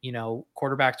settings,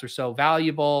 quarterbacks are so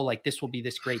valuable. This will be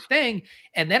this great thing.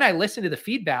 And then I listen to the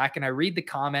feedback and I read the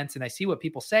comments and I see what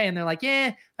people say. And they're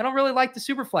I don't really like the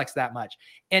Superflex that much.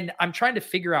 And I'm trying to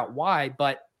figure out why,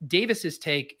 but Davis's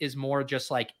take is more just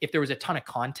if there was a ton of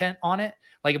content on it,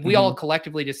 if we all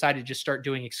collectively decided to just start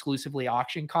doing exclusively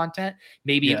auction content,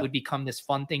 maybe it would become this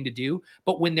fun thing to do.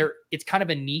 But when it's kind of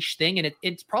a niche thing, and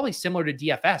it's probably similar to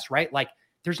DFS, right?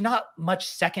 There's not much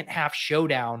second half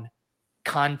showdown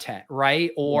content,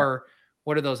 right? Or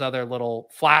what are those other little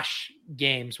flash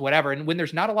games, whatever. And when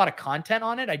there's not a lot of content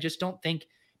on it, I just don't think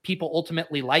people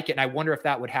ultimately like it. And I wonder if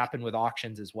that would happen with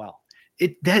auctions as well.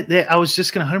 I was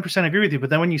just going to 100% agree with you.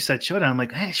 But then when you said Showdown, I'm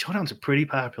like, hey, Showdowns are pretty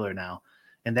popular now.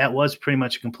 and that was pretty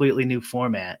much a completely new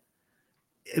format.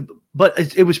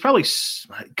 But it was probably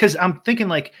because I'm thinking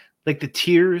like the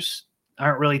tiers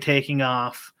aren't really taking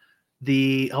off.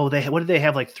 What did they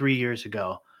have like 3 years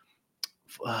ago?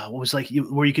 What was like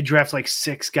where you could draft like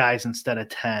 6 guys instead of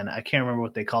 10. I can't remember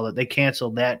what they called it. They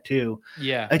canceled that too.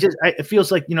 Yeah. It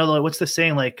feels like, what's the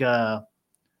saying, like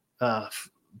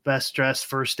best dressed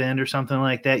first in or something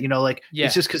like that.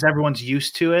 It's just because everyone's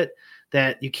used to it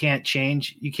that you can't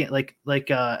change. You can't like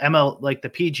ML, like the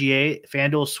PGA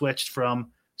FanDuel switched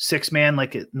from 6-man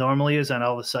like it normally is on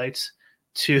all the sites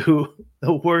to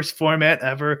the worst format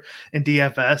ever in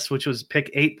DFS, which was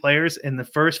pick 8 players, and the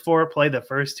first 4 play the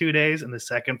first 2 days and the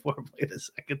second 4 play the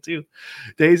second 2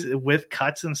 days with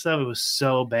cuts and stuff. It was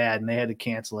so bad, and they had to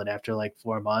cancel it after like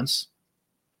 4 months.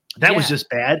 That was just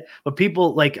bad. But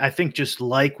people I think just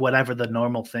like whatever the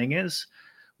normal thing is,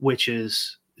 which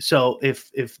is, so if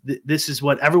this is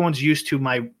what everyone's used to,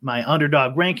 my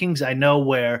underdog rankings, I know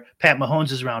where Pat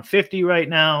Mahomes is around 50 right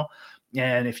now.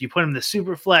 And if you put him in the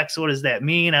super flex, what does that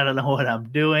mean? I don't know what I'm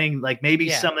doing. Like maybe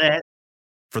some of that.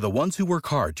 For the ones who work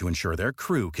hard to ensure their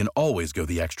crew can always go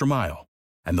the extra mile,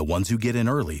 and the ones who get in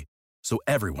early so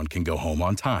everyone can go home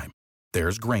on time,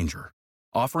 there's Grainger,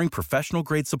 offering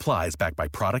professional-grade supplies backed by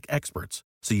product experts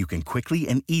so you can quickly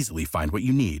and easily find what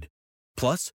you need.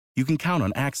 Plus, you can count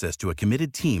on access to a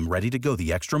committed team ready to go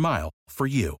the extra mile for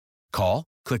you. Call,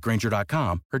 click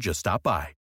Grainger.com, or just stop by.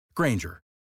 Grainger,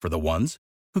 for the ones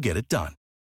who get it done.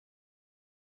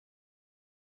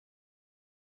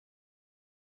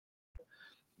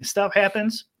 Stuff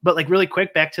happens, but like really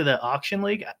quick, back to the auction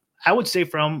league. I would say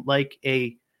from like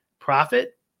a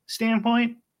profit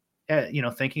standpoint,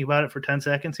 thinking about it for 10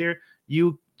 seconds here,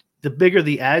 the bigger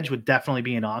the edge would definitely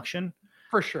be an auction.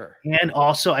 For sure. And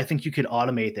also I think you could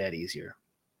automate that easier.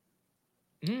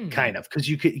 Kind of, because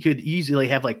you could easily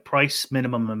have like price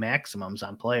minimum and maximums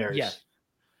on players. Yeah.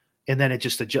 And then it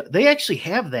just adjust. They actually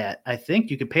have that. I think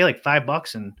you could pay like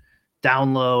 $5 and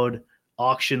download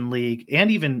auction league and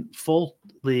even full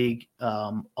league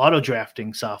auto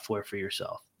drafting software for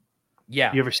yourself.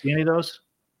 Yeah. You ever see any of those?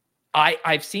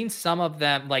 I've seen some of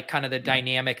them, like kind of the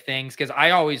dynamic things, because I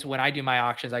always, when I do my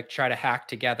auctions, I try to hack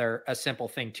together a simple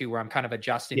thing too, where I'm kind of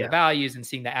adjusting the values and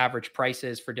seeing the average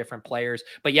prices for different players.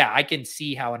 But yeah, I can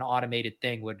see how an automated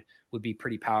thing would be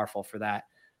pretty powerful for that.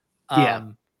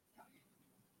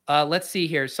 Let's see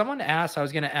here. Someone asked, I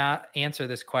was going to answer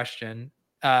this question.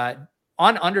 On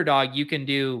Underdog, you can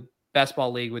do best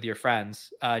ball league with your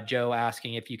friends. Joe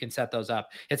asking if you can set those up.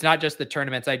 It's not just the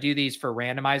tournaments. I do these for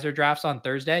randomizer drafts on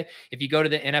Thursday. If you go to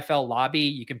the NFL lobby,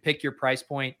 you can pick your price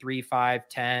point, 3, 5,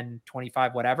 10,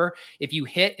 25, whatever. If you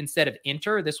hit instead of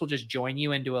enter, this will just join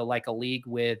you into a league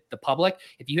with the public.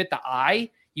 If you hit the I,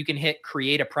 you can hit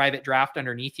create a private draft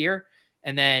underneath here.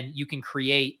 And then you can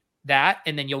create that,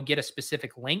 and then you'll get a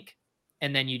specific link,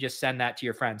 and then you just send that to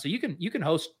your friends. So you can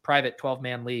host private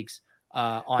 12-man leagues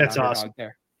on That's Underdog awesome.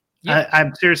 there. Yeah.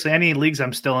 I'm seriously, any leagues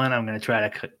I'm still in, I'm going to try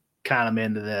to count them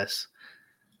into this.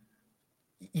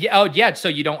 Yeah. Oh, yeah. So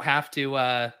you don't have to.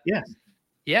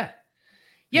 Yeah.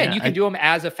 And you can do them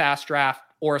as a fast draft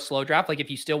or a slow draft. Like if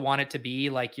you still want it to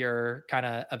be like your kind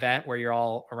of event where you're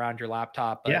all around your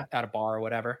laptop at a bar or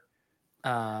whatever.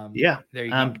 There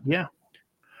you go. Yeah.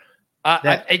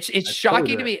 It's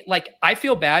shocking to me. Like I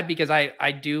feel bad because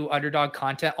I do Underdog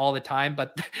content all the time,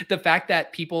 but the fact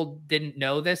that people didn't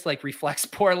know this reflects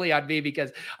poorly on me,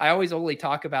 because I always only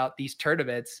talk about these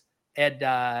tournaments and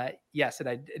and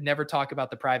I never talk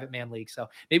about the private man league. So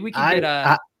maybe we can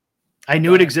get I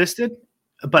knew it existed,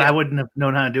 but I wouldn't have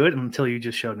known how to do it until you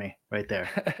just showed me right there.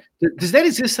 Does that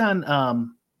exist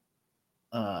on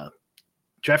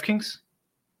DraftKings?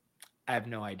 I have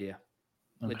no idea.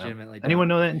 Okay. Legitimately. Anyone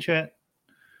know that in chat?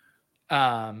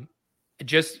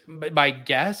 Just my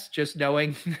guess, just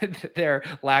knowing their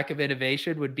lack of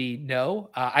innovation would be no.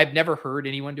 I've never heard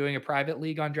anyone doing a private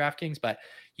league on DraftKings, but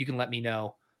you can let me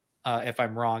know if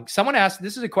I'm wrong. Someone asked,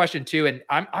 this is a question too, and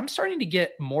I'm starting to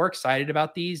get more excited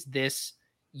about this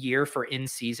year for in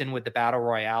season with the battle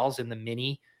royales and the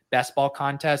mini best ball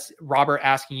contests. Robert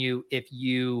asking you if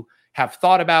you have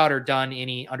thought about or done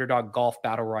any Underdog golf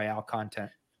battle royale content.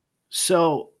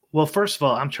 So, well, first of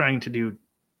all, I'm trying to do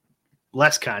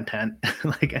less content,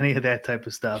 like any of that type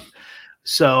of stuff.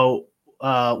 So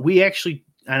we actually,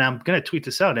 and I'm going to tweet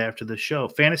this out after the show,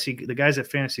 the guys at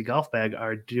Fantasy Golf Bag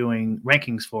are doing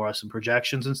rankings for us and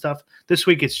projections and stuff. This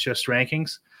week it's just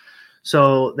rankings.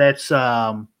 So that's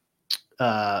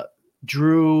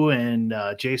Drew and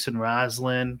Jason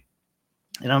Roslin.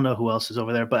 I don't know who else is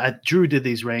over there, but Drew did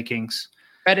these rankings.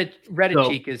 Reddit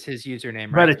Cheek is his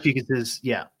username, right? Reddit Cheek is his,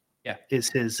 is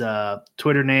his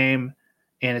Twitter name.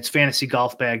 and it's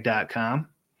fantasygolfbag.com.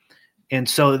 And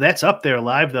so that's up there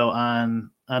live though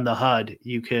on the HUD.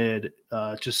 You could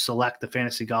just select the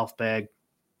Fantasy Golf Bag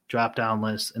drop down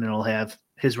list, and it'll have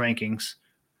his rankings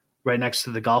right next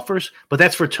to the golfers. But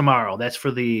that's for tomorrow. That's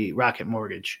for the Rocket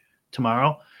Mortgage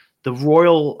tomorrow. The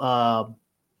Royal,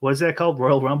 what is that called?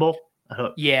 Royal Rumble?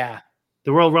 Yeah.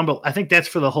 The Royal Rumble. I think that's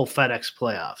for the whole FedEx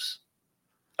playoffs.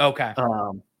 Okay.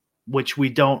 Which we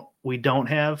don't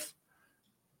have.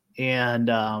 And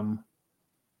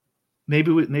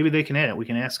maybe they can add it. We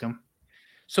can ask them.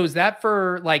 So is that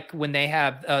for like when they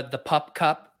have the Pup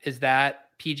Cup? Is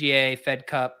that PGA, Fed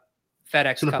Cup,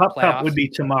 FedEx so the Cup Pup playoffs? Cup would be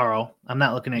tomorrow. I'm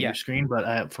not looking at your screen,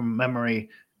 but from memory,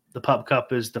 the Pup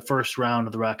Cup is the first round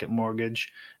of the Rocket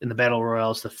Mortgage, and the Battle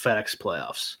Royale is the FedEx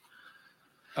playoffs.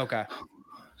 Okay.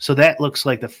 So that looks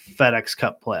like the FedEx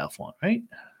Cup playoff one, right?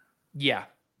 Yeah.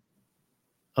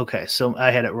 Okay, so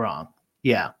I had it wrong.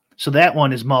 Yeah. So that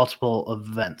one is multiple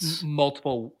events.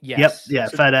 Multiple, yes. Yep, yeah,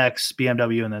 so, FedEx,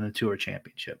 BMW, and then the Tour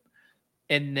Championship.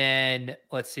 And then,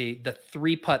 let's see, the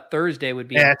 3-putt Thursday would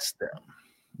be... That's them.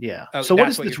 Yeah. Oh, so what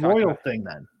is this Royal thing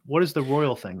then? What is the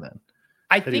Royal thing then?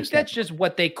 I think that's just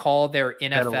what they call their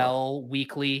NFL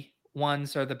weekly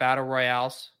ones, or the Battle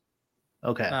Royales.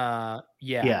 Okay.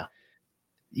 Yeah.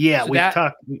 Yeah, so we've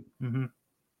talked. Mm-hmm.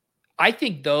 I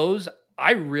think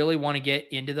I really want to get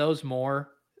into those more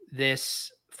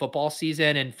this football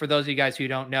season. And for those of you guys who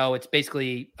don't know, it's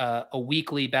basically a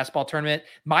weekly best ball tournament.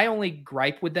 My only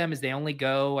gripe with them is they only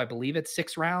go, I believe it's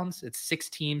 6 rounds. It's 6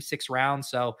 teams, 6 rounds.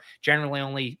 So generally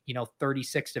only,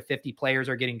 36 to 50 players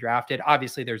are getting drafted.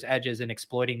 Obviously there's edges in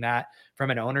exploiting that from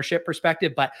an ownership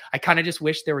perspective, but I kind of just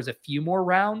wish there was a few more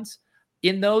rounds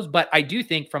in those. But I do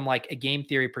think from like a game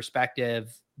theory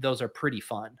perspective, those are pretty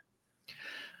fun.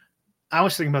 I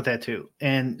was thinking about that too.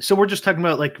 And so we're just talking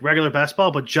about like regular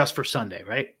basketball, but just for Sunday,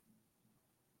 right?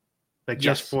 Like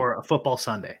just for a football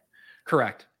Sunday.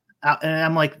 Correct. And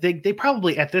I'm like, they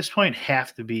probably at this point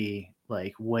have to be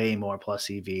like way more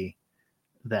plus EV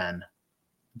than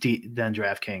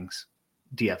DraftKings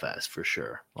DFS for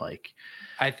sure. Like,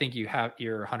 I think you're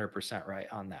 100% right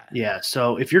on that. Yeah.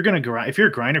 So if you're going to grind, if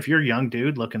you're a young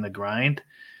dude looking to grind,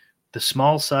 the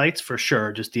small sites for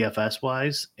sure, just DFS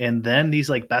wise. And then these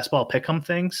like best ball pick'em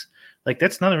things, like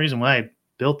that's another reason why I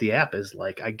built the app is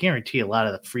like, I guarantee a lot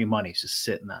of the free money is just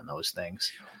sitting on those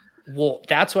things. Well,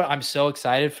 that's what I'm so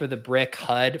excited for the Brick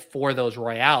HUD for those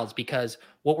Royales, because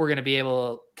what we're going to be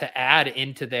able to add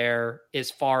into there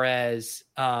as far as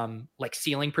like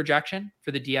ceiling projection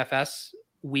for the DFS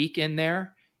week in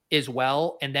there as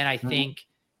well. And then I think,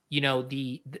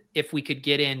 if we could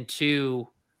get into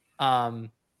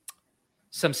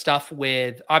some stuff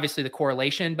with obviously the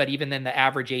correlation, but even then the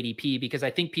average ADP, because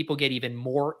I think people get even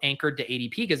more anchored to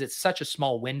ADP because it's such a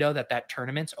small window that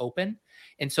tournament's open.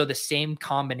 And so the same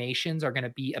combinations are going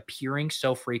to be appearing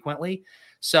so frequently.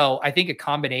 So I think a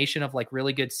combination of like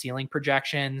really good ceiling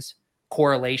projections,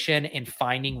 correlation, and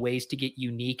finding ways to get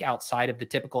unique outside of the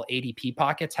typical ADP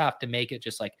pockets have to make it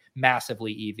just like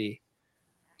massively EV.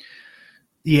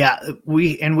 Yeah.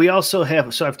 We also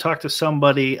have, so I've talked to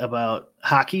somebody about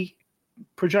hockey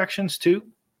projections too.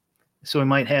 So we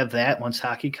might have that once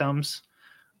hockey comes.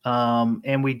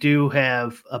 And we do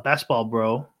have a best ball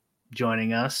bro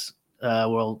joining us.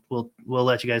 We'll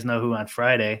let you guys know who on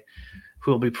Friday, who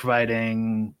will be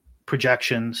providing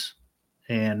projections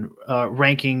and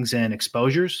rankings and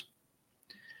exposures.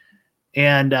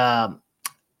 And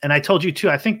I told you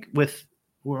too, I think we're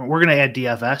going to add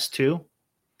DFS too.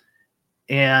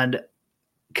 And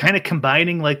kind of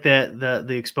combining like the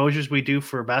exposures we do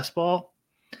for best ball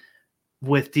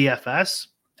with DFS.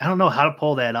 I don't know how to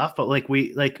pull that off, but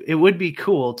it would be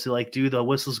cool to like do the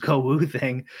whistles go woo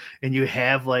thing. And you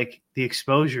have like the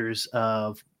exposures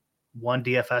of 1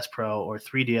 DFS pro or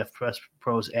 3 DFS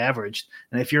pros averaged.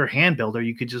 And if you're a hand builder,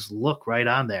 you could just look right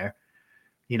on there,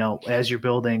 as you're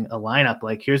building a lineup,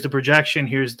 like here's the projection,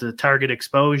 here's the target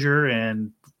exposure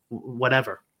and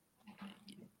whatever.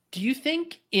 Do you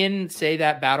think in, say,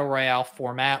 that Battle Royale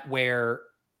format where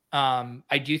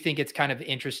I do think it's kind of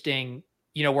interesting,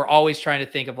 we're always trying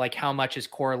to think of like how much is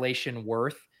correlation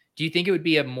worth? Do you think it would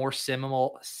be a more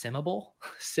simmable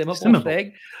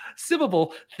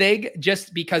thing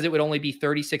just because it would only be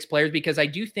 36 players? Because I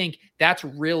do think that's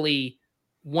really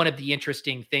one of the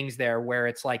interesting things there where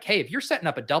it's like, hey, if you're setting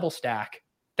up a double stack,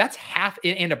 that's half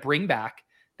and a bring back.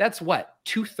 That's what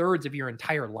 2/3 of your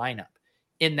entire lineup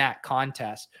in that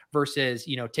contest versus,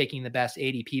 taking the best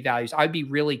ADP values. I'd be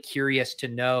really curious to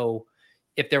know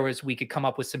if we could come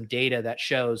up with some data that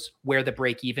shows where the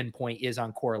break-even point is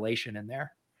on correlation in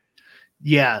there.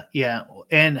 Yeah. Yeah.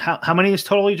 And how many is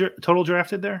total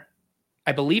drafted there?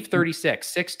 I believe 36,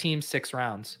 6 teams, 6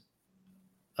 rounds.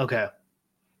 Okay.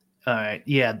 All right.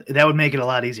 Yeah, that would make it a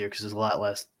lot easier because there's a lot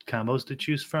less combos to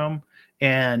choose from.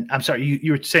 And I'm sorry,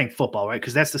 you were saying football, right?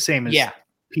 Because that's the same as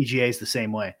PGA is the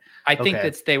same way. I think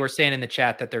they were saying in the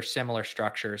chat that they're similar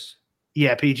structures.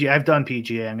 Yeah, PGA. I've done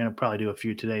PGA. I'm going to probably do a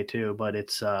few today too, but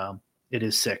it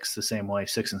is 6 the same way,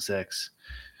 6 and 6.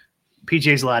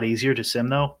 PGA is a lot easier to sim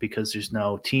though because there's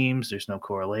no teams, there's no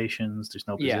correlations, there's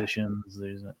no positions,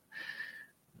 there's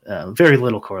very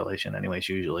little correlation, anyways,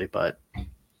 usually. But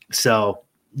so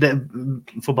the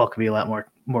football can be a lot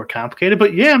more complicated.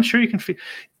 But yeah, I'm sure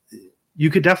you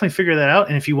could definitely figure that out.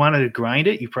 And if you wanted to grind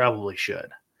it, you probably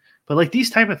should. But like these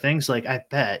type of things, like I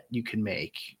bet you can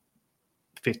make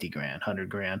 $50,000,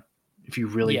 $100,000 if you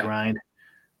really grind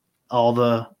all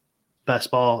the best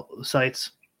ball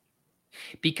sites.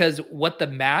 Because what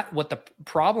the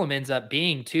problem ends up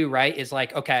being too, right, is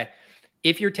like, okay,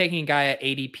 if you're taking a guy at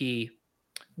ADP,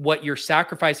 what you're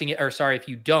sacrificing, or sorry, if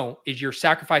you don't, is you're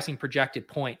sacrificing projected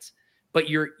points. But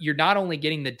you're not only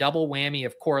getting the double whammy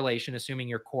of correlation, assuming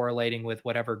you're correlating with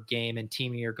whatever game and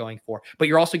team you're going for, but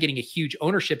you're also getting a huge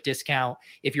ownership discount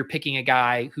if you're picking a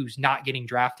guy who's not getting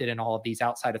drafted in all of these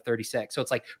outside of 36. So it's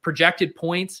like projected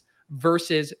points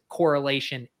versus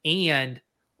correlation and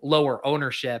lower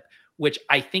ownership, which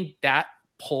I think that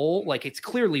poll, like it's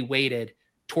clearly weighted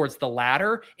towards the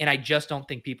latter. And I just don't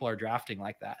think people are drafting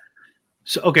like that.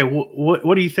 So, okay.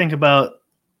 What do you think about,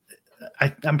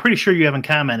 I'm pretty sure you haven't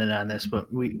commented on this,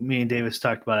 but me and Davis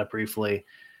talked about it briefly.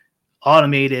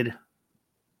 Automated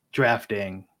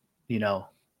drafting,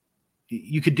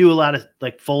 you could do a lot of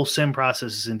like full sim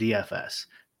processes in DFS.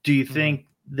 Do you think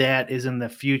that is in the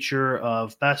future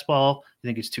of best ball? You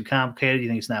think it's too complicated? Do you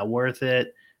think it's not worth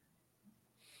it?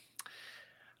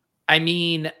 I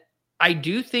mean, I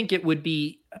do think it would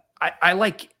be,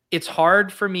 it's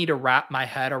hard for me to wrap my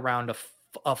head around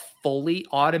a fully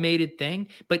automated thing,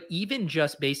 but even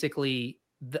just basically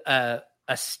a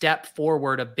step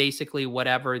forward of basically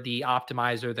whatever the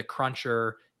optimizer, the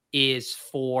cruncher is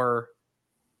for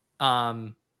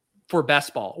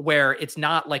best ball, where it's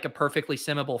not like a perfectly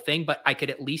simmable thing, but I could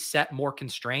at least set more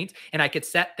constraints, and I could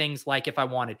set things like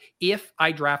if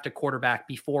I draft a quarterback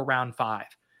before round 5,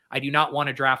 I do not want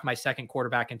to draft my second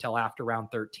quarterback until after round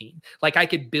 13. Like I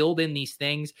could build in these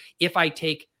things. If I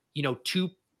take, 2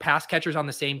 pass catchers on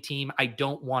the same team, I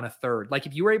don't want a third. Like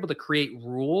if you were able to create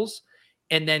rules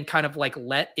and then kind of like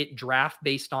let it draft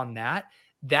based on that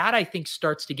I think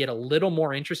starts to get a little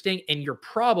more interesting. And you're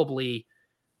probably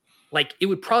like, it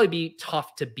would probably be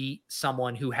tough to beat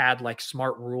someone who had like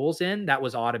smart rules in that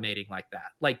was automating like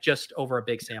that, like just over a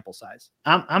big sample size.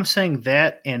 I'm saying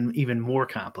that and even more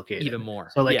complicated. Even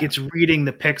more. So like it's reading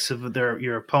the picks of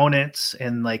your opponents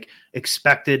and like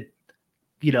expected,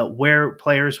 where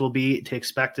players will be to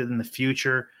expected in the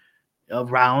future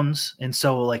rounds. And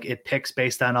so like it picks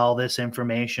based on all this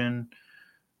information.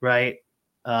 Right.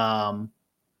 So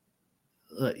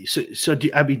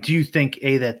do you think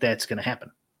that's going to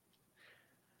happen?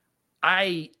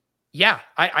 I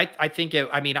think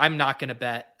I'm not going to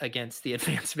bet against the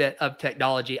advancement of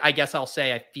technology. I guess I'll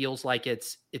say it feels like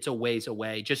it's a ways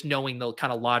away, just knowing the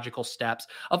kind of logical steps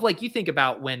of like, you think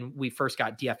about when we first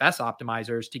got DFS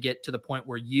optimizers to get to the point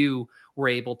where you were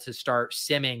able to start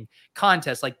simming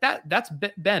contests like that. That's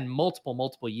been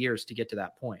multiple years to get to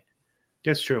that point.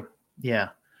 That's true. Yeah.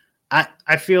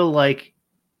 I feel like,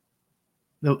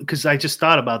 because I just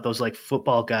thought about those like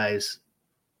football guys,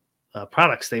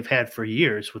 products they've had for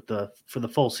years for the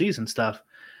full season stuff.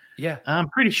 Yeah. I'm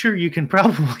pretty sure you can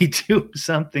probably do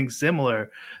something similar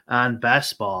on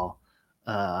best ball.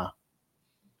 I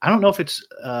don't know if it's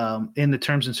in the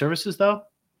terms and services though.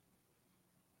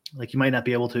 Like you might not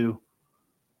be able to,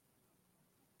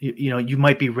 you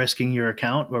might be risking your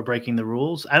account or breaking the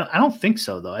rules. I don't think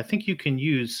so though. I think you could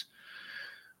use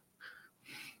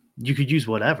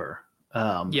whatever.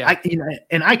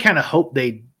 I kind of hope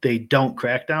they don't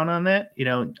crack down on that,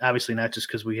 obviously not just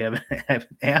because we have an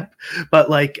app, but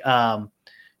like, I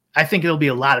think there'll be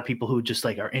a lot of people who just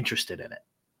like are interested in it,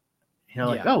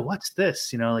 like, oh, what's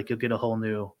this? Like you'll get a whole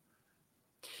new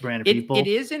brand of people. It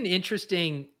is an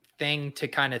interesting thing to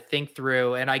kind of think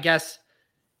through. And I guess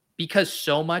because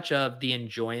so much of the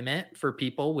enjoyment for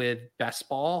people with best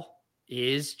ball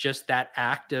is just that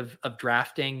act of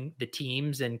drafting the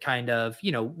teams and kind of,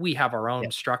 we have our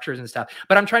own structures and stuff,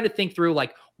 but I'm trying to think through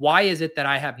like, why is it that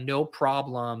I have no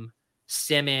problem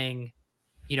simming,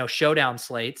 showdown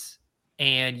slates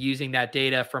and using that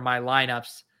data for my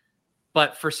lineups,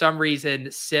 but for some reason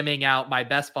simming out my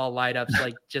best ball lineups,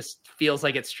 like just feels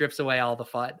like it strips away all the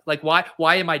fun. Like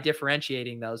why am I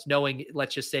differentiating those knowing,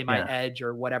 let's just say my edge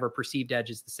or whatever perceived edge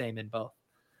is the same in both?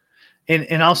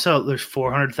 And also there's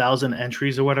 400,000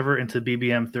 entries or whatever into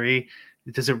BBM3.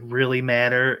 Does it really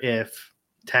matter if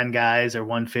 10 guys are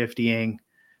 150ing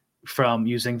from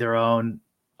using their own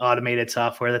automated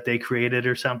software that they created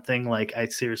or something? Like, I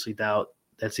seriously doubt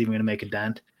that's even going to make a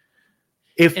dent.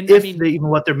 Even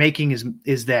what they're making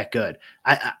is that good.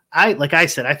 I like I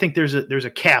said, I think there's a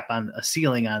cap on a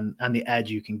ceiling on the edge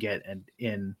you can get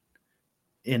in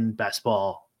best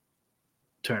ball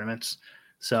tournaments.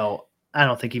 So I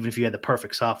don't think even if you had the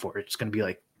perfect software, it's going to be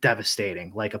like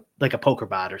devastating, like a poker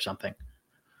bot or something.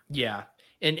 Yeah.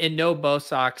 And no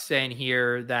Bosock saying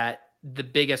here that the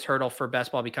biggest hurdle for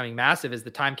best ball becoming massive is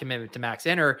the time commitment to max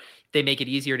enter. If they make it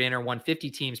easier to enter 150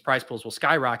 teams, prize pools will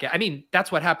skyrocket. I mean,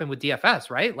 that's what happened with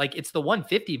DFS, right? Like, it's the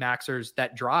 150 maxers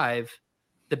that drive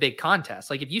the big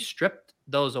contests. Like, if you stripped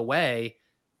those away,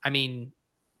 I mean,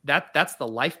 that's the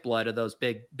lifeblood of those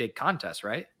big contests,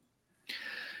 right?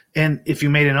 And if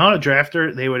you made an auto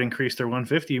drafter, they would increase their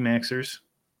 150 maxers.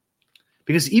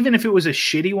 Because even if it was a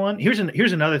shitty one, here's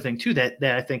another thing too that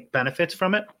I think benefits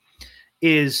from it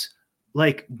is,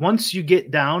 like, once you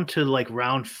get down to like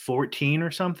round 14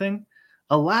 or something,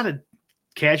 a lot of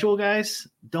casual guys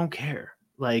don't care.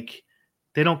 Like,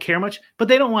 they don't care much, but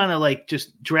they don't want to like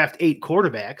just draft 8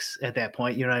 quarterbacks at that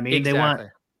point. You know what I mean? Exactly. They want,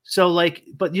 so like,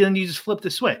 but then you just flip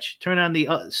the switch, turn on the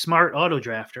smart auto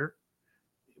drafter,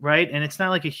 right? And it's not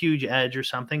like a huge edge or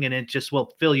something, and it just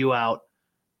will fill you out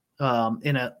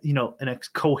in a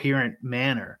coherent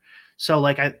manner. So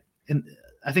like, I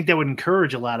think that would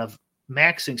encourage a lot of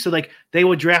maxing. So like, they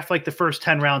would draft like the first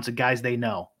 10 rounds of guys they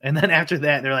know, and then after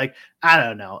that they're like, I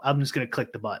don't know, I'm just going to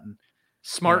click the button.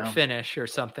 Smart finish or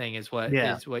something is what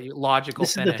you logical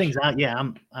this finish. Is the things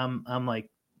I'm like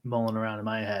mulling around in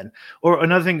my head. Or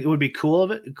another thing that would be cool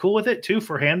with it too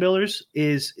for hand builders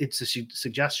is it's a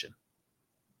suggestion.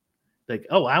 Like,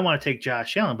 oh, I want to take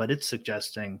Josh Allen, but it's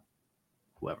suggesting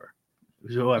whoever's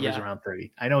around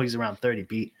 30. I know he's around 30.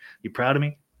 Pete, you proud of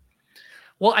me?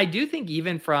 Well, I do think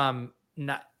even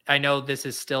I know this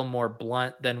is still more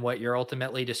blunt than what you're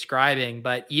ultimately describing,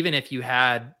 but even if you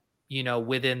had,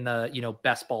 within the,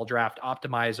 best ball draft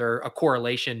optimizer, a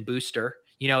correlation booster,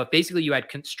 if basically you had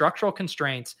structural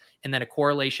constraints and then a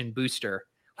correlation booster,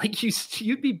 like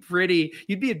you'd be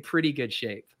in pretty good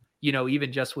shape,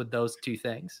 even just with those two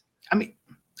things. I mean,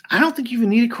 I don't think you even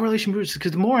need a correlation booster,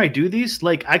 because the more I do these,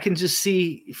 like, I can just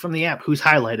see from the app who's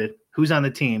highlighted, who's on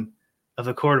the team of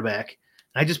the quarterback.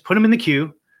 I just put them in the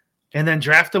queue and then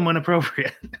draft them when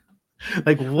appropriate.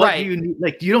 Like, what do you need?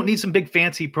 Like, you don't need some big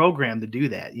fancy program to do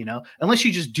that, unless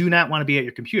you just do not want to be at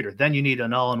your computer. Then you need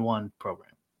an all-in-one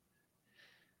program.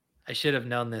 I should have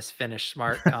known this Finish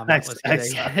Smart comment was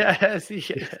getting.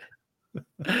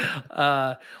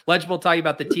 Legible talking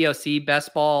about the TOC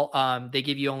best ball. They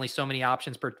give you only so many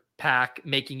options per pack,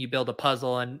 making you build a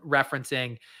puzzle, and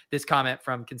referencing this comment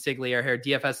from Consigliere here.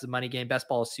 DFS is a money game. Best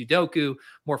ball is Sudoku.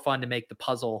 More fun to make the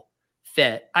puzzle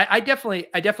fit. I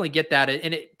definitely get that.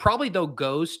 And it probably though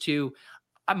goes to,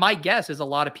 my guess is a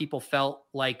lot of people felt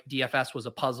like DFS was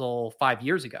a puzzle 5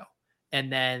 years ago.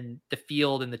 And then the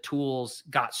field and the tools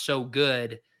got so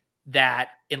good that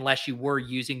unless you were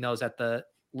using those at the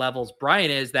levels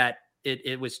Brian is, that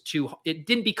it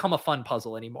didn't become a fun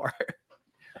puzzle anymore.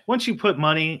 Once you put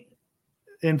money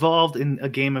involved in a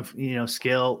game of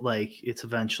skill, like, it's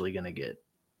eventually going to get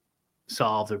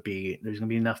solved, or there's going to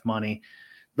be enough money.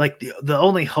 Like, the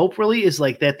only hope really is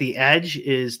like that the edge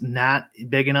is not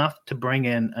big enough to bring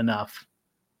in enough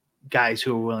guys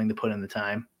who are willing to put in the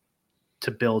time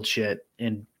to build shit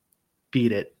and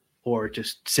beat it, or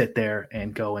just sit there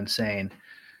and go insane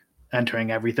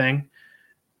entering everything.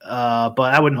 But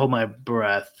I wouldn't hold my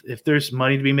breath. If there's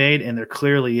money to be made, and there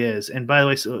clearly is. And by the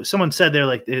way, so someone said there,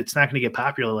 like, it's not going to get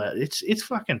popular. It's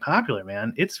fucking popular,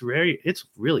 man. It's really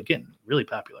getting really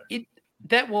popular.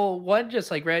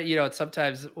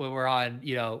 Sometimes when we're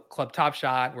on, Club Top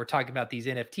Shot, we're talking about these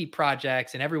NFT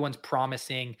projects, and everyone's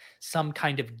promising some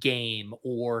kind of game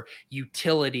or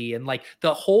utility, and like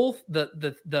the whole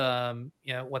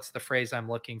what's the phrase I'm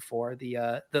looking for?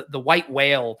 The white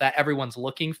whale that everyone's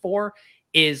looking for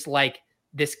is like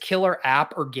this killer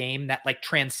app or game that like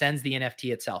transcends the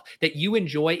NFT itself, that you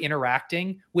enjoy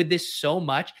interacting with this so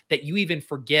much that you even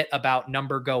forget about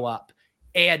number go up.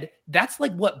 And that's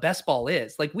like what best ball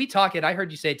is. Like, we talk it, I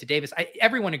heard you say it to Davis.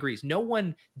 Everyone agrees. No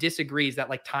one disagrees that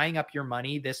like tying up your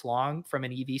money this long from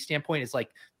an EV standpoint is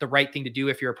like the right thing to do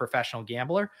if you're a professional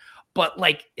gambler. But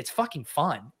like, it's fucking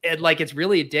fun. And like, it's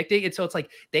really addicting. And so it's like,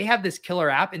 they have this killer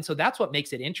app. And so that's what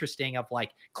makes it interesting, of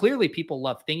like, clearly people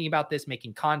love thinking about this,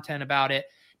 making content about it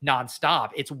nonstop.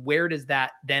 It's where does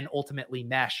that then ultimately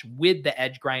mesh with the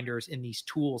edge grinders in these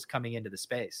tools coming into the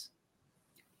space?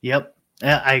 Yep.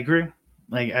 Yeah, I agree.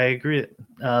 Like, I agree.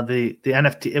 The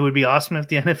NFT, it would be awesome if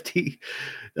the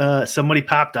NFT, somebody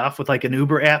popped off with like an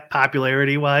Uber app,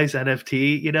 popularity wise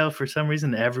NFT, for some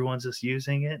reason everyone's just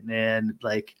using it, and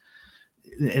like,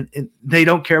 and they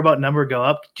don't care about number go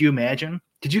up. Do you imagine?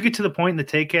 Did you get to the point in the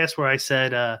Takecast where I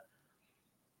said,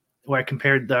 where I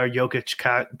compared our Jokic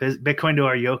Bitcoin to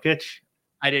our Jokic?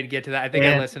 I didn't get to that. I think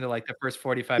I listened to like the first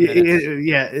 45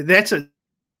 minutes.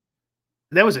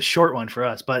 That was a short one for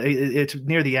us, but it's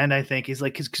near the end. I think he's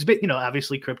like, because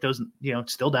obviously crypto's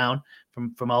still down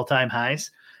from all time highs,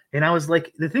 and I was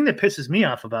like, the thing that pisses me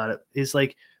off about it is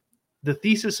like the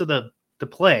thesis of the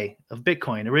play of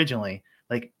Bitcoin originally,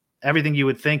 like everything you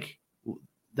would think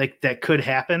like that could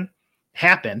happen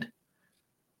happened.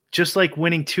 Just like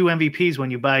winning 2 MVPs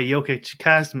when you buy Jokic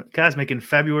Cosmic in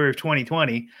February of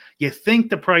 2020, you think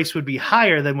the price would be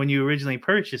higher than when you originally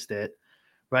purchased it,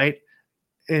 right?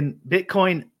 And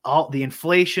Bitcoin, all the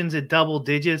inflation's at double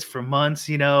digits for months,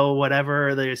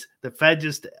 whatever. There's the Fed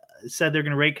just said they're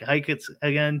going to rate hike it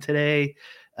again today.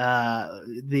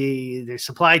 There's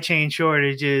supply chain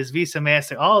shortages, Visa,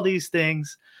 Master, all these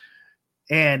things,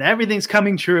 and everything's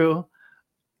coming true.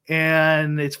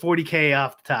 And it's 40K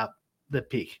off the top, the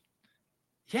peak.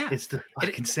 Yeah, it's the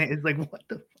fucking same. It's like, what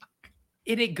the fuck?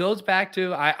 And it goes back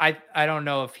to I don't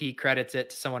know if he credits it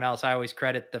to someone else. I always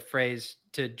credit the phrase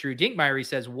to Drew Dinkmeyer. He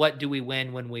says, "What do we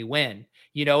win when we win?"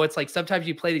 It's like sometimes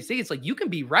you play these things. It's like you can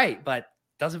be right, but it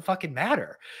doesn't fucking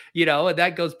matter. And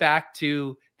that goes back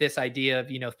to this idea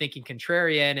of thinking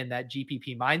contrarian and that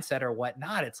GPP mindset or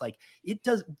whatnot. It's like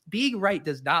being right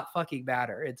does not fucking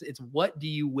matter. It's what do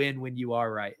you win when you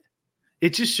are right.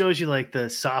 It just shows you like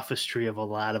the sophistry of a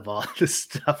lot of all this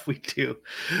stuff we do.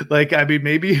 Like, I mean,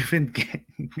 maybe even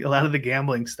a lot of the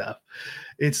gambling stuff.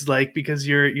 It's like, because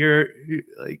you're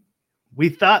like, we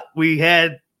thought we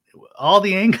had all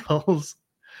the angles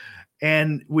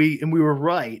and we were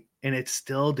right, and it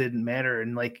still didn't matter.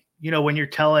 And like, when you're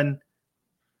telling,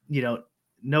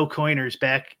 no coiners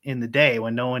back in the day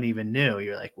when no one even knew,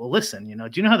 you're like, well, listen, do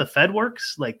you know how the Fed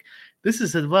works? Like, this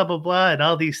is a blah, blah, blah, and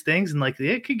all these things. And like,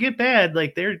 it could get bad.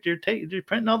 Like they're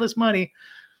printing all this money.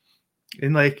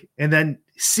 And like, and then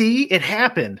see, it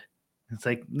happened. It's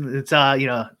like, it's,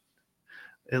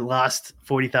 it lost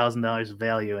 $40,000 of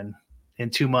value in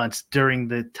 2 months during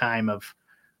the time of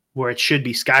where it should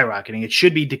be skyrocketing. It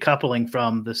should be decoupling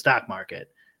from the stock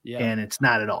market. Yeah. And it's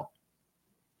not at all.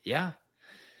 Yeah.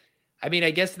 I mean,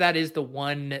 I guess that is the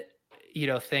one,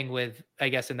 thing with, I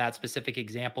guess in that specific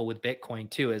example with Bitcoin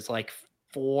too, is like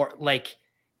for like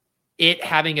it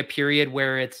having a period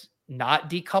where it's not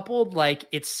decoupled, like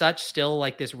it's such still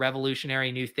like this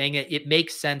revolutionary new thing. It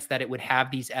makes sense that it would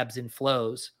have these ebbs and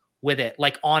flows with it,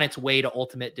 like on its way to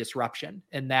ultimate disruption.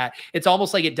 And that it's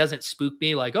almost like it doesn't spook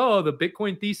me like, oh, the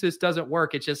Bitcoin thesis doesn't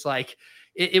work. It's just like,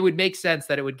 it would make sense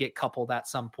that it would get coupled at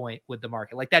some point with the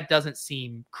market. Like that doesn't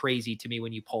seem crazy to me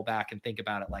when you pull back and think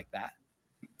about it like that.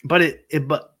 But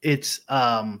it's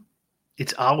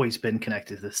always been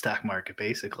connected to the stock market,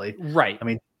 basically. Right. I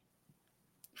mean,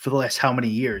 for the last how many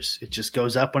years, it just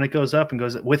goes up when it goes up and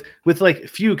goes up with like a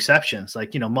few exceptions,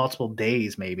 like, multiple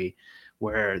days maybe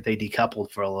where they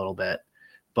decoupled for a little bit.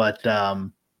 But I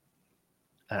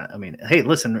mean, hey,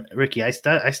 listen, Ricky, I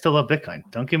still love Bitcoin.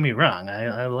 Don't get me wrong.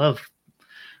 I love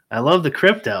the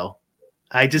crypto.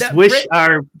 I just wish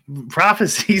our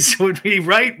prophecies would be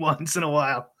right once in a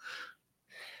while.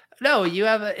 No, you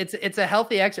have it's a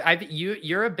healthy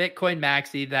you're a Bitcoin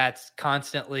maxi that's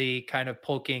constantly kind of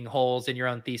poking holes in your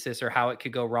own thesis or how it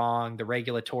could go wrong, the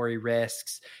regulatory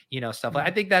risks, stuff. I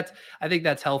think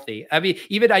that's healthy. I mean,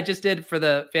 even I just did for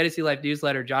the Fantasy Life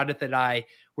newsletter, Jonathan and I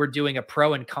were doing a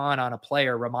pro and con on a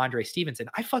player, Ramondre Stevenson.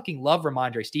 I fucking love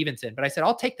Ramondre Stevenson, but I said,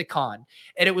 I'll take the con.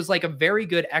 And it was like a very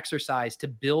good exercise to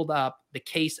build up the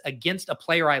case against a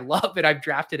player I love and I've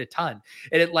drafted a ton.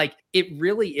 And it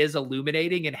really is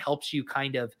illuminating and helps you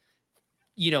kind of,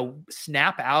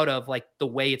 snap out of like the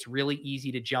way it's really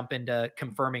easy to jump into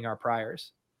confirming our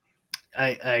priors.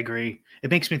 I agree.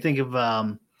 It makes me think of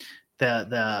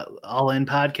the All In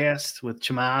podcast with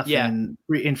Chamath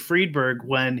and Friedberg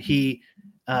when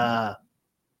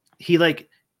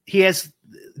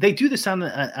they do this on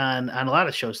a lot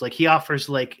of shows. Like he offers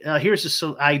like, here's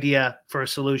an idea for a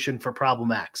solution for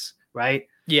problem X, right?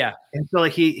 Yeah. And so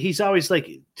like he's always like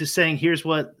just saying, here's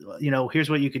what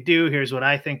you could do. Here's what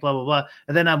I think, blah, blah, blah.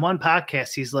 And then on one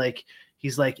podcast, he's like,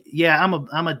 yeah, I'm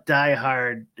a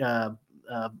diehard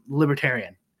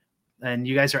libertarian, and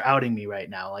you guys are outing me right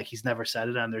now. Like he's never said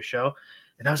it on their show.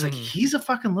 And I was like, he's a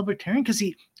fucking libertarian because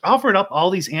he offered up all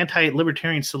these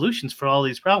anti-libertarian solutions for all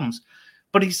these problems.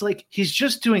 But he's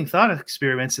just doing thought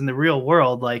experiments in the real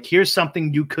world. Like, here's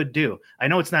something you could do. I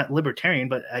know it's not libertarian,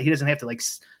 but he doesn't have to like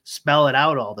spell it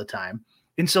out all the time.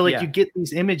 And so like you get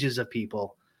these images of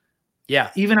people.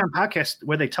 Yeah. Even on podcasts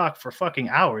where they talk for fucking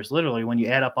hours, literally when you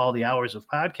add up all the hours of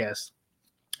podcasts,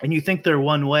 and you think they're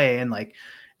one way, and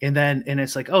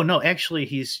it's like, oh no, actually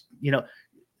he's,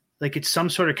 like it's some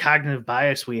sort of cognitive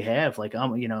bias we have. Like,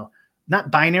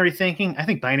 not binary thinking. I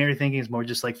think binary thinking is more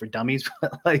just like for dummies,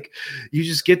 but like you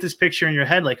just get this picture in your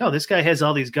head, like, oh, this guy has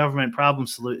all these government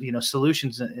problems,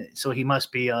 solutions. So he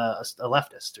must be a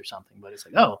leftist or something, but it's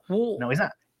like, oh, no, he's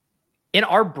not. In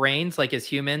our brains, like as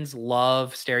humans,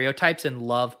 love stereotypes and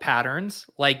love patterns.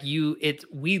 Like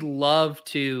we love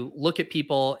to look at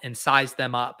people and size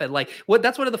them up. And like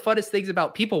that's one of the funnest things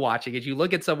about people watching is you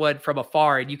look at someone from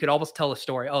afar and you could almost tell a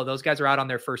story. Oh, those guys are out on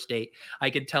their first date. I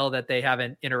can tell that they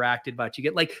haven't interacted much. You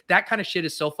get like that kind of shit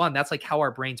is so fun. That's like how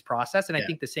our brains process. And I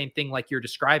think the same thing like you're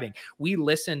describing. We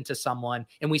listen to someone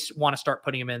and we want to start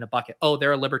putting them in a bucket. Oh,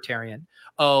 they're a libertarian.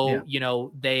 Oh,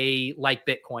 they like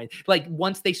Bitcoin. Like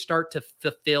once they start to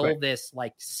fulfill this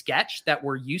like sketch that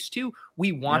we're used to,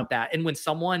 we want that. And when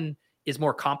someone is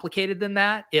more complicated than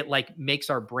that, it like makes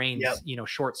our brains,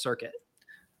 short circuit.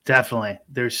 Definitely.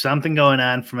 There's something going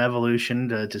on from evolution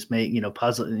to just make,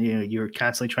 puzzle, you're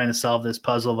constantly trying to solve this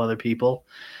puzzle of other people.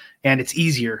 And it's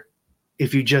easier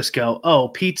if you just go, oh,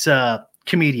 Pete's a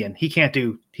comedian. He can't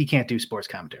do sports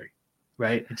commentary.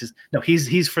 Right. It just, no,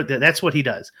 he's for that's what he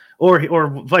does.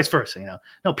 Or vice versa,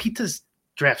 no, Pete does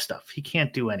draft stuff. He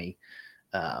can't do any,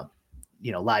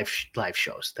 live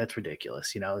shows. That's ridiculous.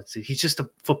 He's just a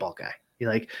football guy.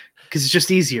 Cause it's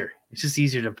just easier. It's just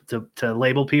easier to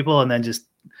label people and then just,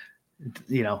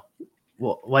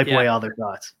 wipe away all their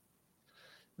thoughts.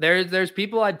 There's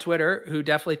people on Twitter who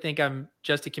definitely think I'm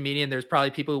just a comedian. There's probably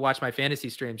people who watch my fantasy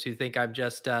streams who think I'm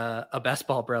just a best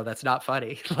ball bro. That's not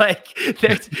funny. Like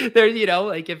there's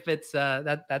like if it's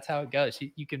that's how it goes.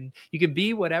 You can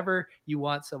be whatever you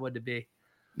want someone to be.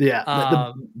 Yeah.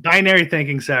 The binary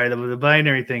thinking. Sorry. The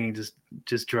binary thinking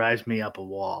just drives me up a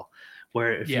wall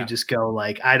where if you just go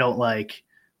like, I don't like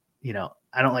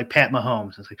Pat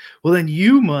Mahomes. It's like, well then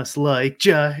you must like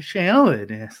Josh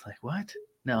Allen. And it's like, what?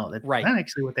 No, that's not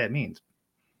actually what that means.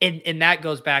 And that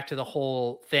goes back to the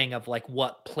whole thing of like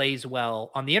what plays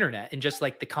well on the internet and just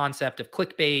like the concept of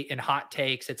clickbait and hot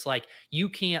takes. It's like you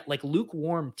can't like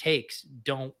lukewarm takes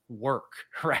don't work,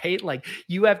 right? Like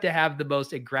you have to have the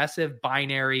most aggressive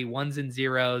binary ones and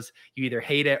zeros. You either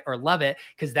hate it or love it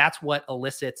because that's what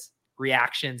elicits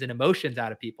reactions and emotions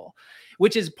out of people,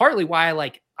 which is partly why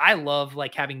I love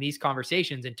like having these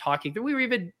conversations and talking. We were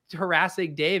even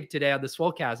harassing Dave today on the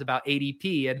Swolecast about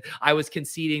ADP, and I was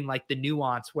conceding like the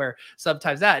nuance where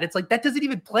sometimes that it's like that doesn't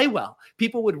even play well.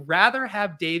 People would rather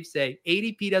have Dave say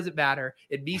ADP doesn't matter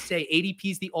and me say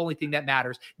ADP is the only thing that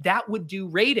matters. That would do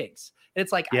ratings. And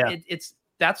it's like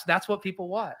that's what people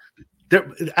want. All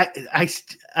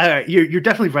right, you're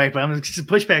definitely right, but I'm going to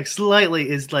push back slightly.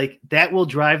 Is like that will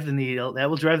drive the needle, that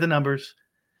will drive the numbers,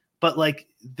 but like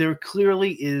there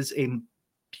clearly is a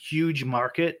huge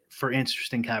market for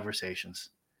interesting conversations.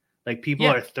 Like people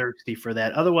are thirsty for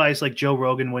that. Otherwise, like Joe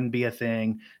Rogan wouldn't be a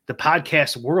thing. The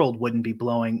podcast world wouldn't be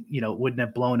wouldn't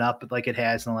have blown up like it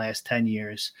has in the last 10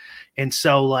 years. And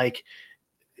so like,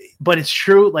 but it's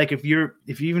true. Like even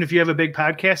if you have a big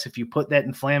podcast, if you put that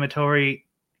inflammatory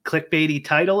clickbaity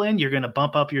title in, you're going to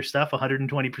bump up your stuff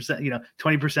 120%,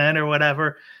 20% or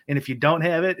whatever. And if you don't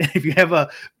have it, if you have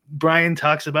a Brian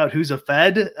talks about who's a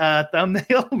Fed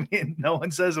thumbnail, no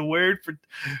one says a word for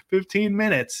 15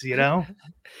 minutes, No,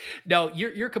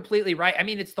 you're completely right. I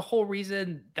mean, it's the whole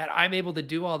reason that I'm able to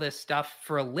do all this stuff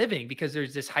for a living because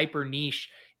there's this hyper niche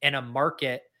and a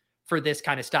market for this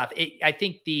kind of stuff. I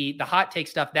think the hot take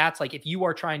stuff, that's like if you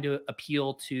are trying to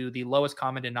appeal to the lowest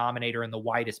common denominator and the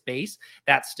widest base,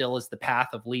 that still is the path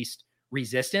of least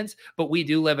resistance. But we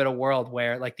do live in a world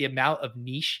where like the amount of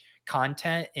niche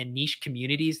content and niche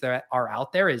communities that are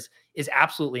out there is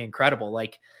absolutely incredible.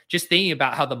 Like just thinking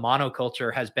about how the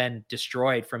monoculture has been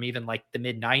destroyed from even like the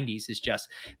mid 90s is just,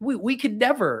 we could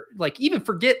never like even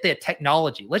forget the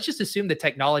technology. Let's just assume the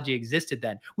technology existed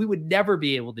then. We would never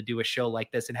be able to do a show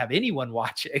like this and have anyone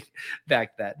watching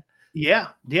back then. Yeah,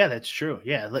 that's true.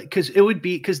 Yeah. Like, cause it would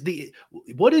be,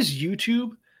 what is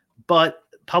YouTube, but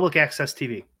public access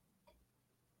TV?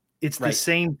 It's the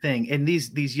same thing. And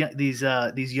these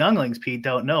younglings, Pete,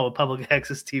 don't know public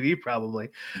access TV probably.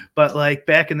 But like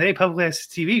back in the day, public access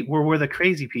TV were where the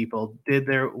crazy people did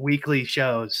their weekly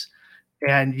shows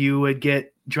and you would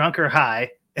get drunk or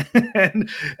high and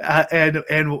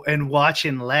watch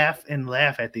and laugh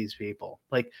at these people.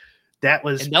 Like that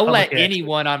was, and they'll let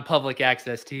anyone on public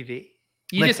access TV.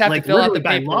 You just have to fill out the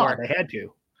paperwork. Law, they had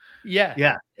to. Yeah.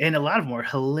 Yeah. And a lot of them were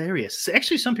hilarious.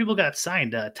 Actually, some people got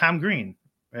signed. Tom Green,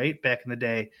 right? Back in the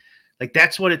day. Like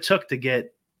that's what it took to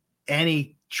get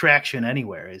any traction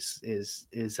anywhere is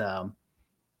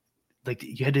like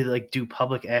you had to like do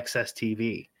public access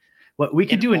TV. What we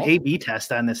could do an A/B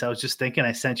test on this. I was just thinking,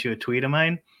 I sent you a tweet of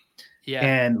mine. Yeah.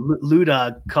 And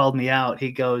Ludog called me out.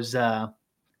 He goes,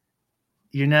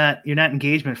 you're not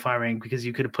engagement farming because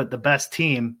you could have put the best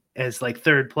team as like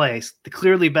third place, the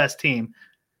clearly best team.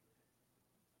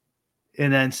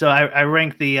 And then so I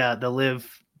ranked the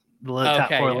top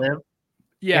 4 live.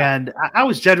 Yeah. And I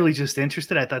was generally just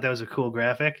interested. I thought that was a cool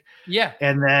graphic. Yeah.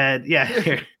 And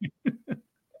then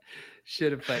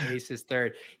should have put aces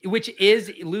third, which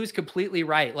is Lou's completely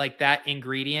right. Like that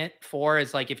ingredient 4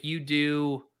 is like if you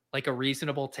do like a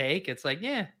reasonable take, it's like,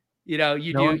 yeah,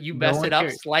 you mess it up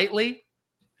slightly.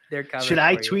 They're covered. Should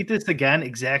I tweet this again?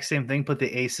 Exact same thing. Put the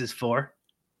aces 4.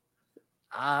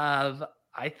 I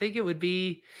think it would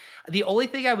be the only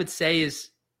thing I would say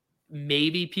is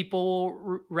maybe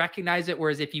people recognize it.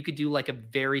 Whereas if you could do like a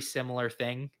very similar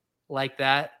thing like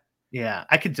that. Yeah,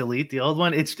 I could delete the old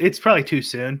one. It's probably too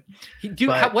soon.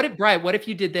 What if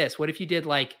you did this? What if you did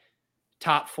like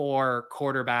top 4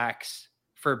 quarterbacks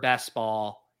for best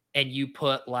ball and you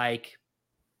put like,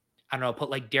 I don't know, put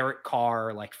like Derek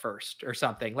Carr like first or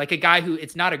something, like a guy who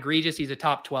it's not egregious. He's a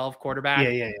top 12 quarterback,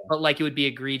 but like it would be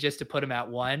egregious to put him at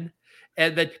 1.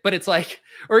 And then, but it's like,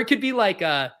 or it could be like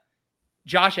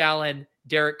Josh Allen,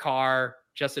 Derek Carr,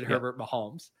 Justin Herbert,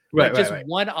 Mahomes, like just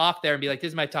one off there and be like, this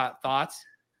is my top thoughts.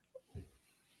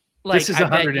 Like, this is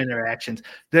 100 interactions.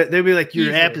 They'll be like,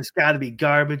 your app has got to be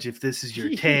garbage if this is your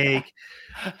take.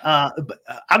 But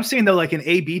I'm saying though, like an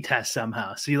A/B test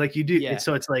somehow. So you do it.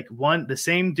 So it's like the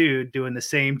same dude doing the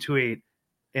same tweet,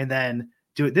 and then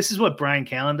do it. This is what Brian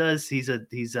Callen does. He's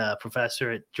a professor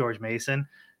at George Mason,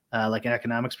 like an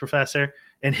economics professor,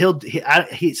 and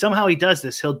he somehow he does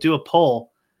this. He'll do a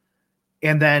poll,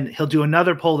 and then he'll do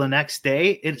another poll the next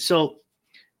day.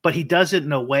 But he does it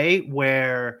in a way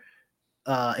where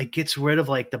it gets rid of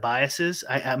like the biases.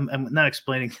 I'm not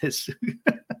explaining this.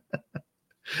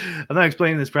 I'm not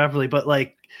explaining this properly, but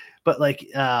I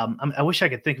wish I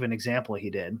could think of an example he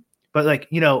did. But like,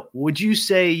 would you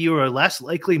say you are less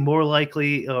likely, more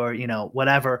likely, or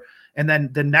whatever? And then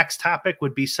the next topic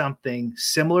would be something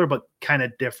similar but kind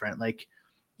of different. Like,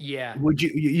 yeah, would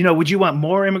you want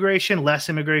more immigration, less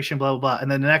immigration, blah blah blah?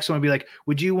 And then the next one would be like,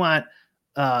 would you want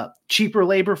cheaper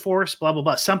labor force, blah blah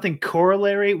blah, something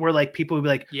corollary where like people would be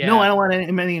like, no, I don't want any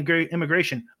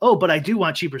immigration. Oh, but I do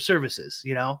want cheaper services,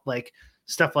 like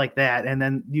stuff like that. And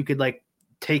then you could like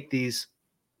take these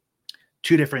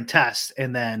 2 different tests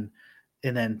and then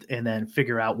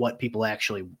figure out what people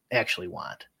actually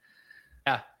want.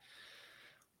 Yeah.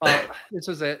 This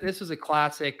was a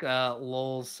classic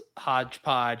Lowell's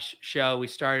hodgepodge show. We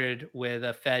started with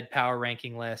a Fed power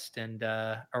ranking list and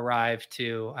arrived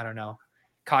to, I don't know,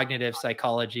 cognitive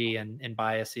psychology and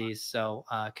biases. So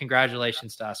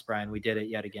congratulations to us, Brian. We did it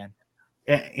yet again.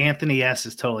 Anthony S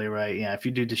is totally right. Yeah, if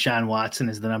you do Deshaun Watson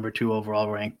as the number 2 overall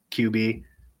ranked QB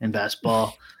in best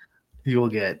ball, you will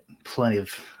get plenty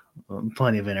of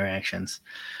interactions.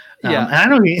 And I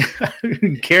don't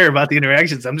even care about the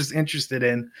interactions. I'm just interested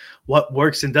in what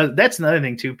works and does. That's another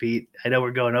thing too, Pete. I know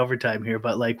we're going overtime here,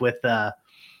 but like with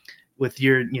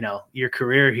your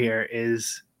career here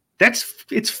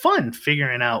it's fun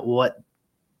figuring out what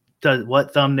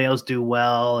thumbnails do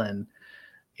well and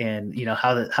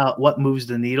what moves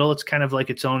the needle. It's kind of like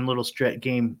its own little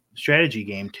strategy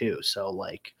game too. So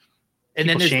like, and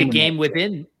then there's the game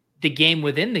within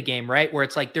the game, right? Where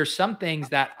it's like, there's some things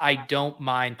that I don't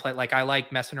mind play. Like I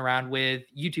like messing around with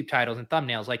YouTube titles and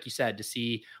thumbnails, like you said, to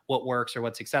see what works or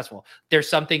what's successful. There's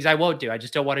some things I won't do. I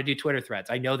just don't want to do Twitter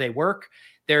threads. I know they work.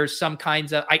 There's some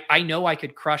kinds of, I know I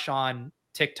could crush on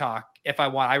TikTok if I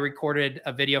want. I recorded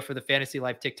a video for the Fantasy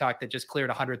Life TikTok that just cleared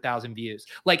 100,000 views.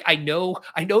 Like I know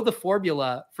the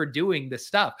formula for doing this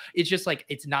stuff. It's just like,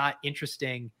 it's not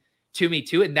interesting to me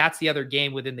too. And that's the other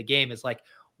game within the game is like,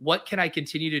 what can I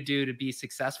continue to do to be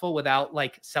successful without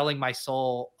like selling my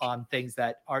soul on things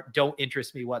that don't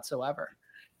interest me whatsoever?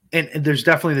 And there's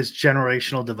definitely this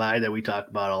generational divide that we talk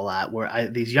about a lot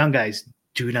where these young guys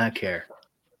do not care.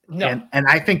 No. And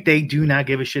I think they do not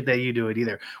give a shit that you do it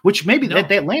either, which maybe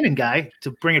that Landon guy, to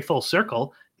bring it full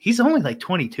circle, he's only like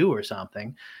 22 or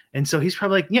something. And so he's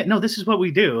probably like, yeah, no, this is what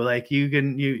we do. Like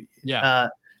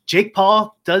Jake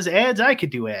Paul does ads. I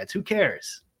could do ads. Who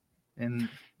cares? And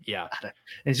yeah,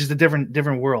 it's just a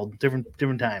different world,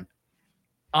 different time.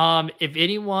 If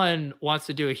anyone wants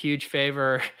to do a huge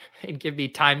favor and give me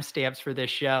timestamps for this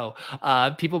show,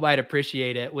 people might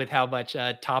appreciate it with how much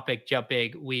topic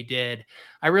jumping we did.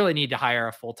 I really need to hire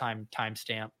a full-time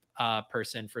timestamp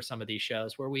person for some of these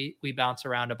shows where we bounce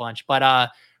around a bunch.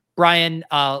 But Brian,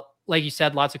 like you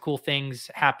said, lots of cool things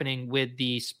happening with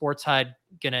the Sports HUD.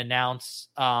 Going to announce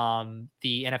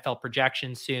the NFL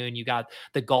projection soon. You got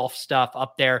the golf stuff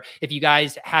up there. If you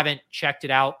guys haven't checked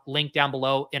it out, link down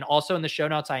below. And also in the show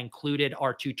notes, I included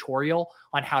our tutorial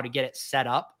on how to get it set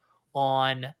up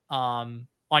on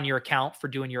your account for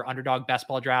doing your underdog best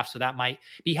ball draft. So that might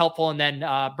be helpful. And then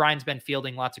Brian's been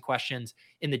fielding lots of questions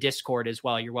in the Discord as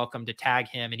well. You're welcome to tag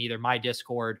him in either my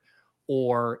Discord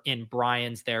or in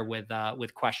Brian's there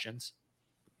with questions.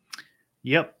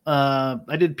 Yep.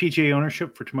 I did PGA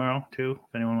ownership for tomorrow too.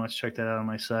 If anyone wants to check that out on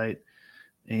my site.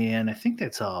 And I think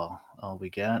that's all we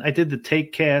got. I did the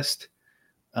Take Cast.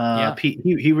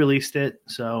 He released it.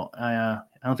 So I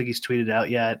don't think he's tweeted out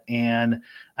yet. And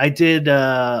I did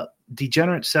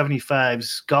Degenerate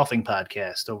 75's golfing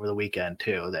podcast over the weekend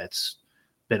too. That's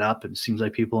been up and seems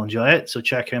like people enjoy it. So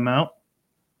check him out.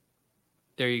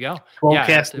 There you go.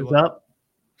 Podcast is up.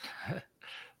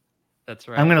 That's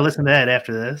right. I'm going to listen to that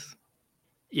after this.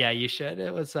 Yeah, you should.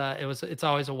 It's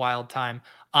always a wild time.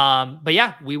 But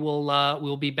yeah,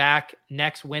 we'll be back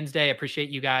next Wednesday. I appreciate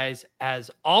you guys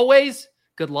as always.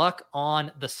 Good luck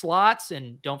on the slots,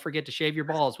 and don't forget to shave your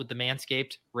balls with the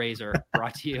Manscaped razor,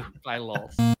 brought to you by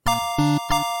Lulz.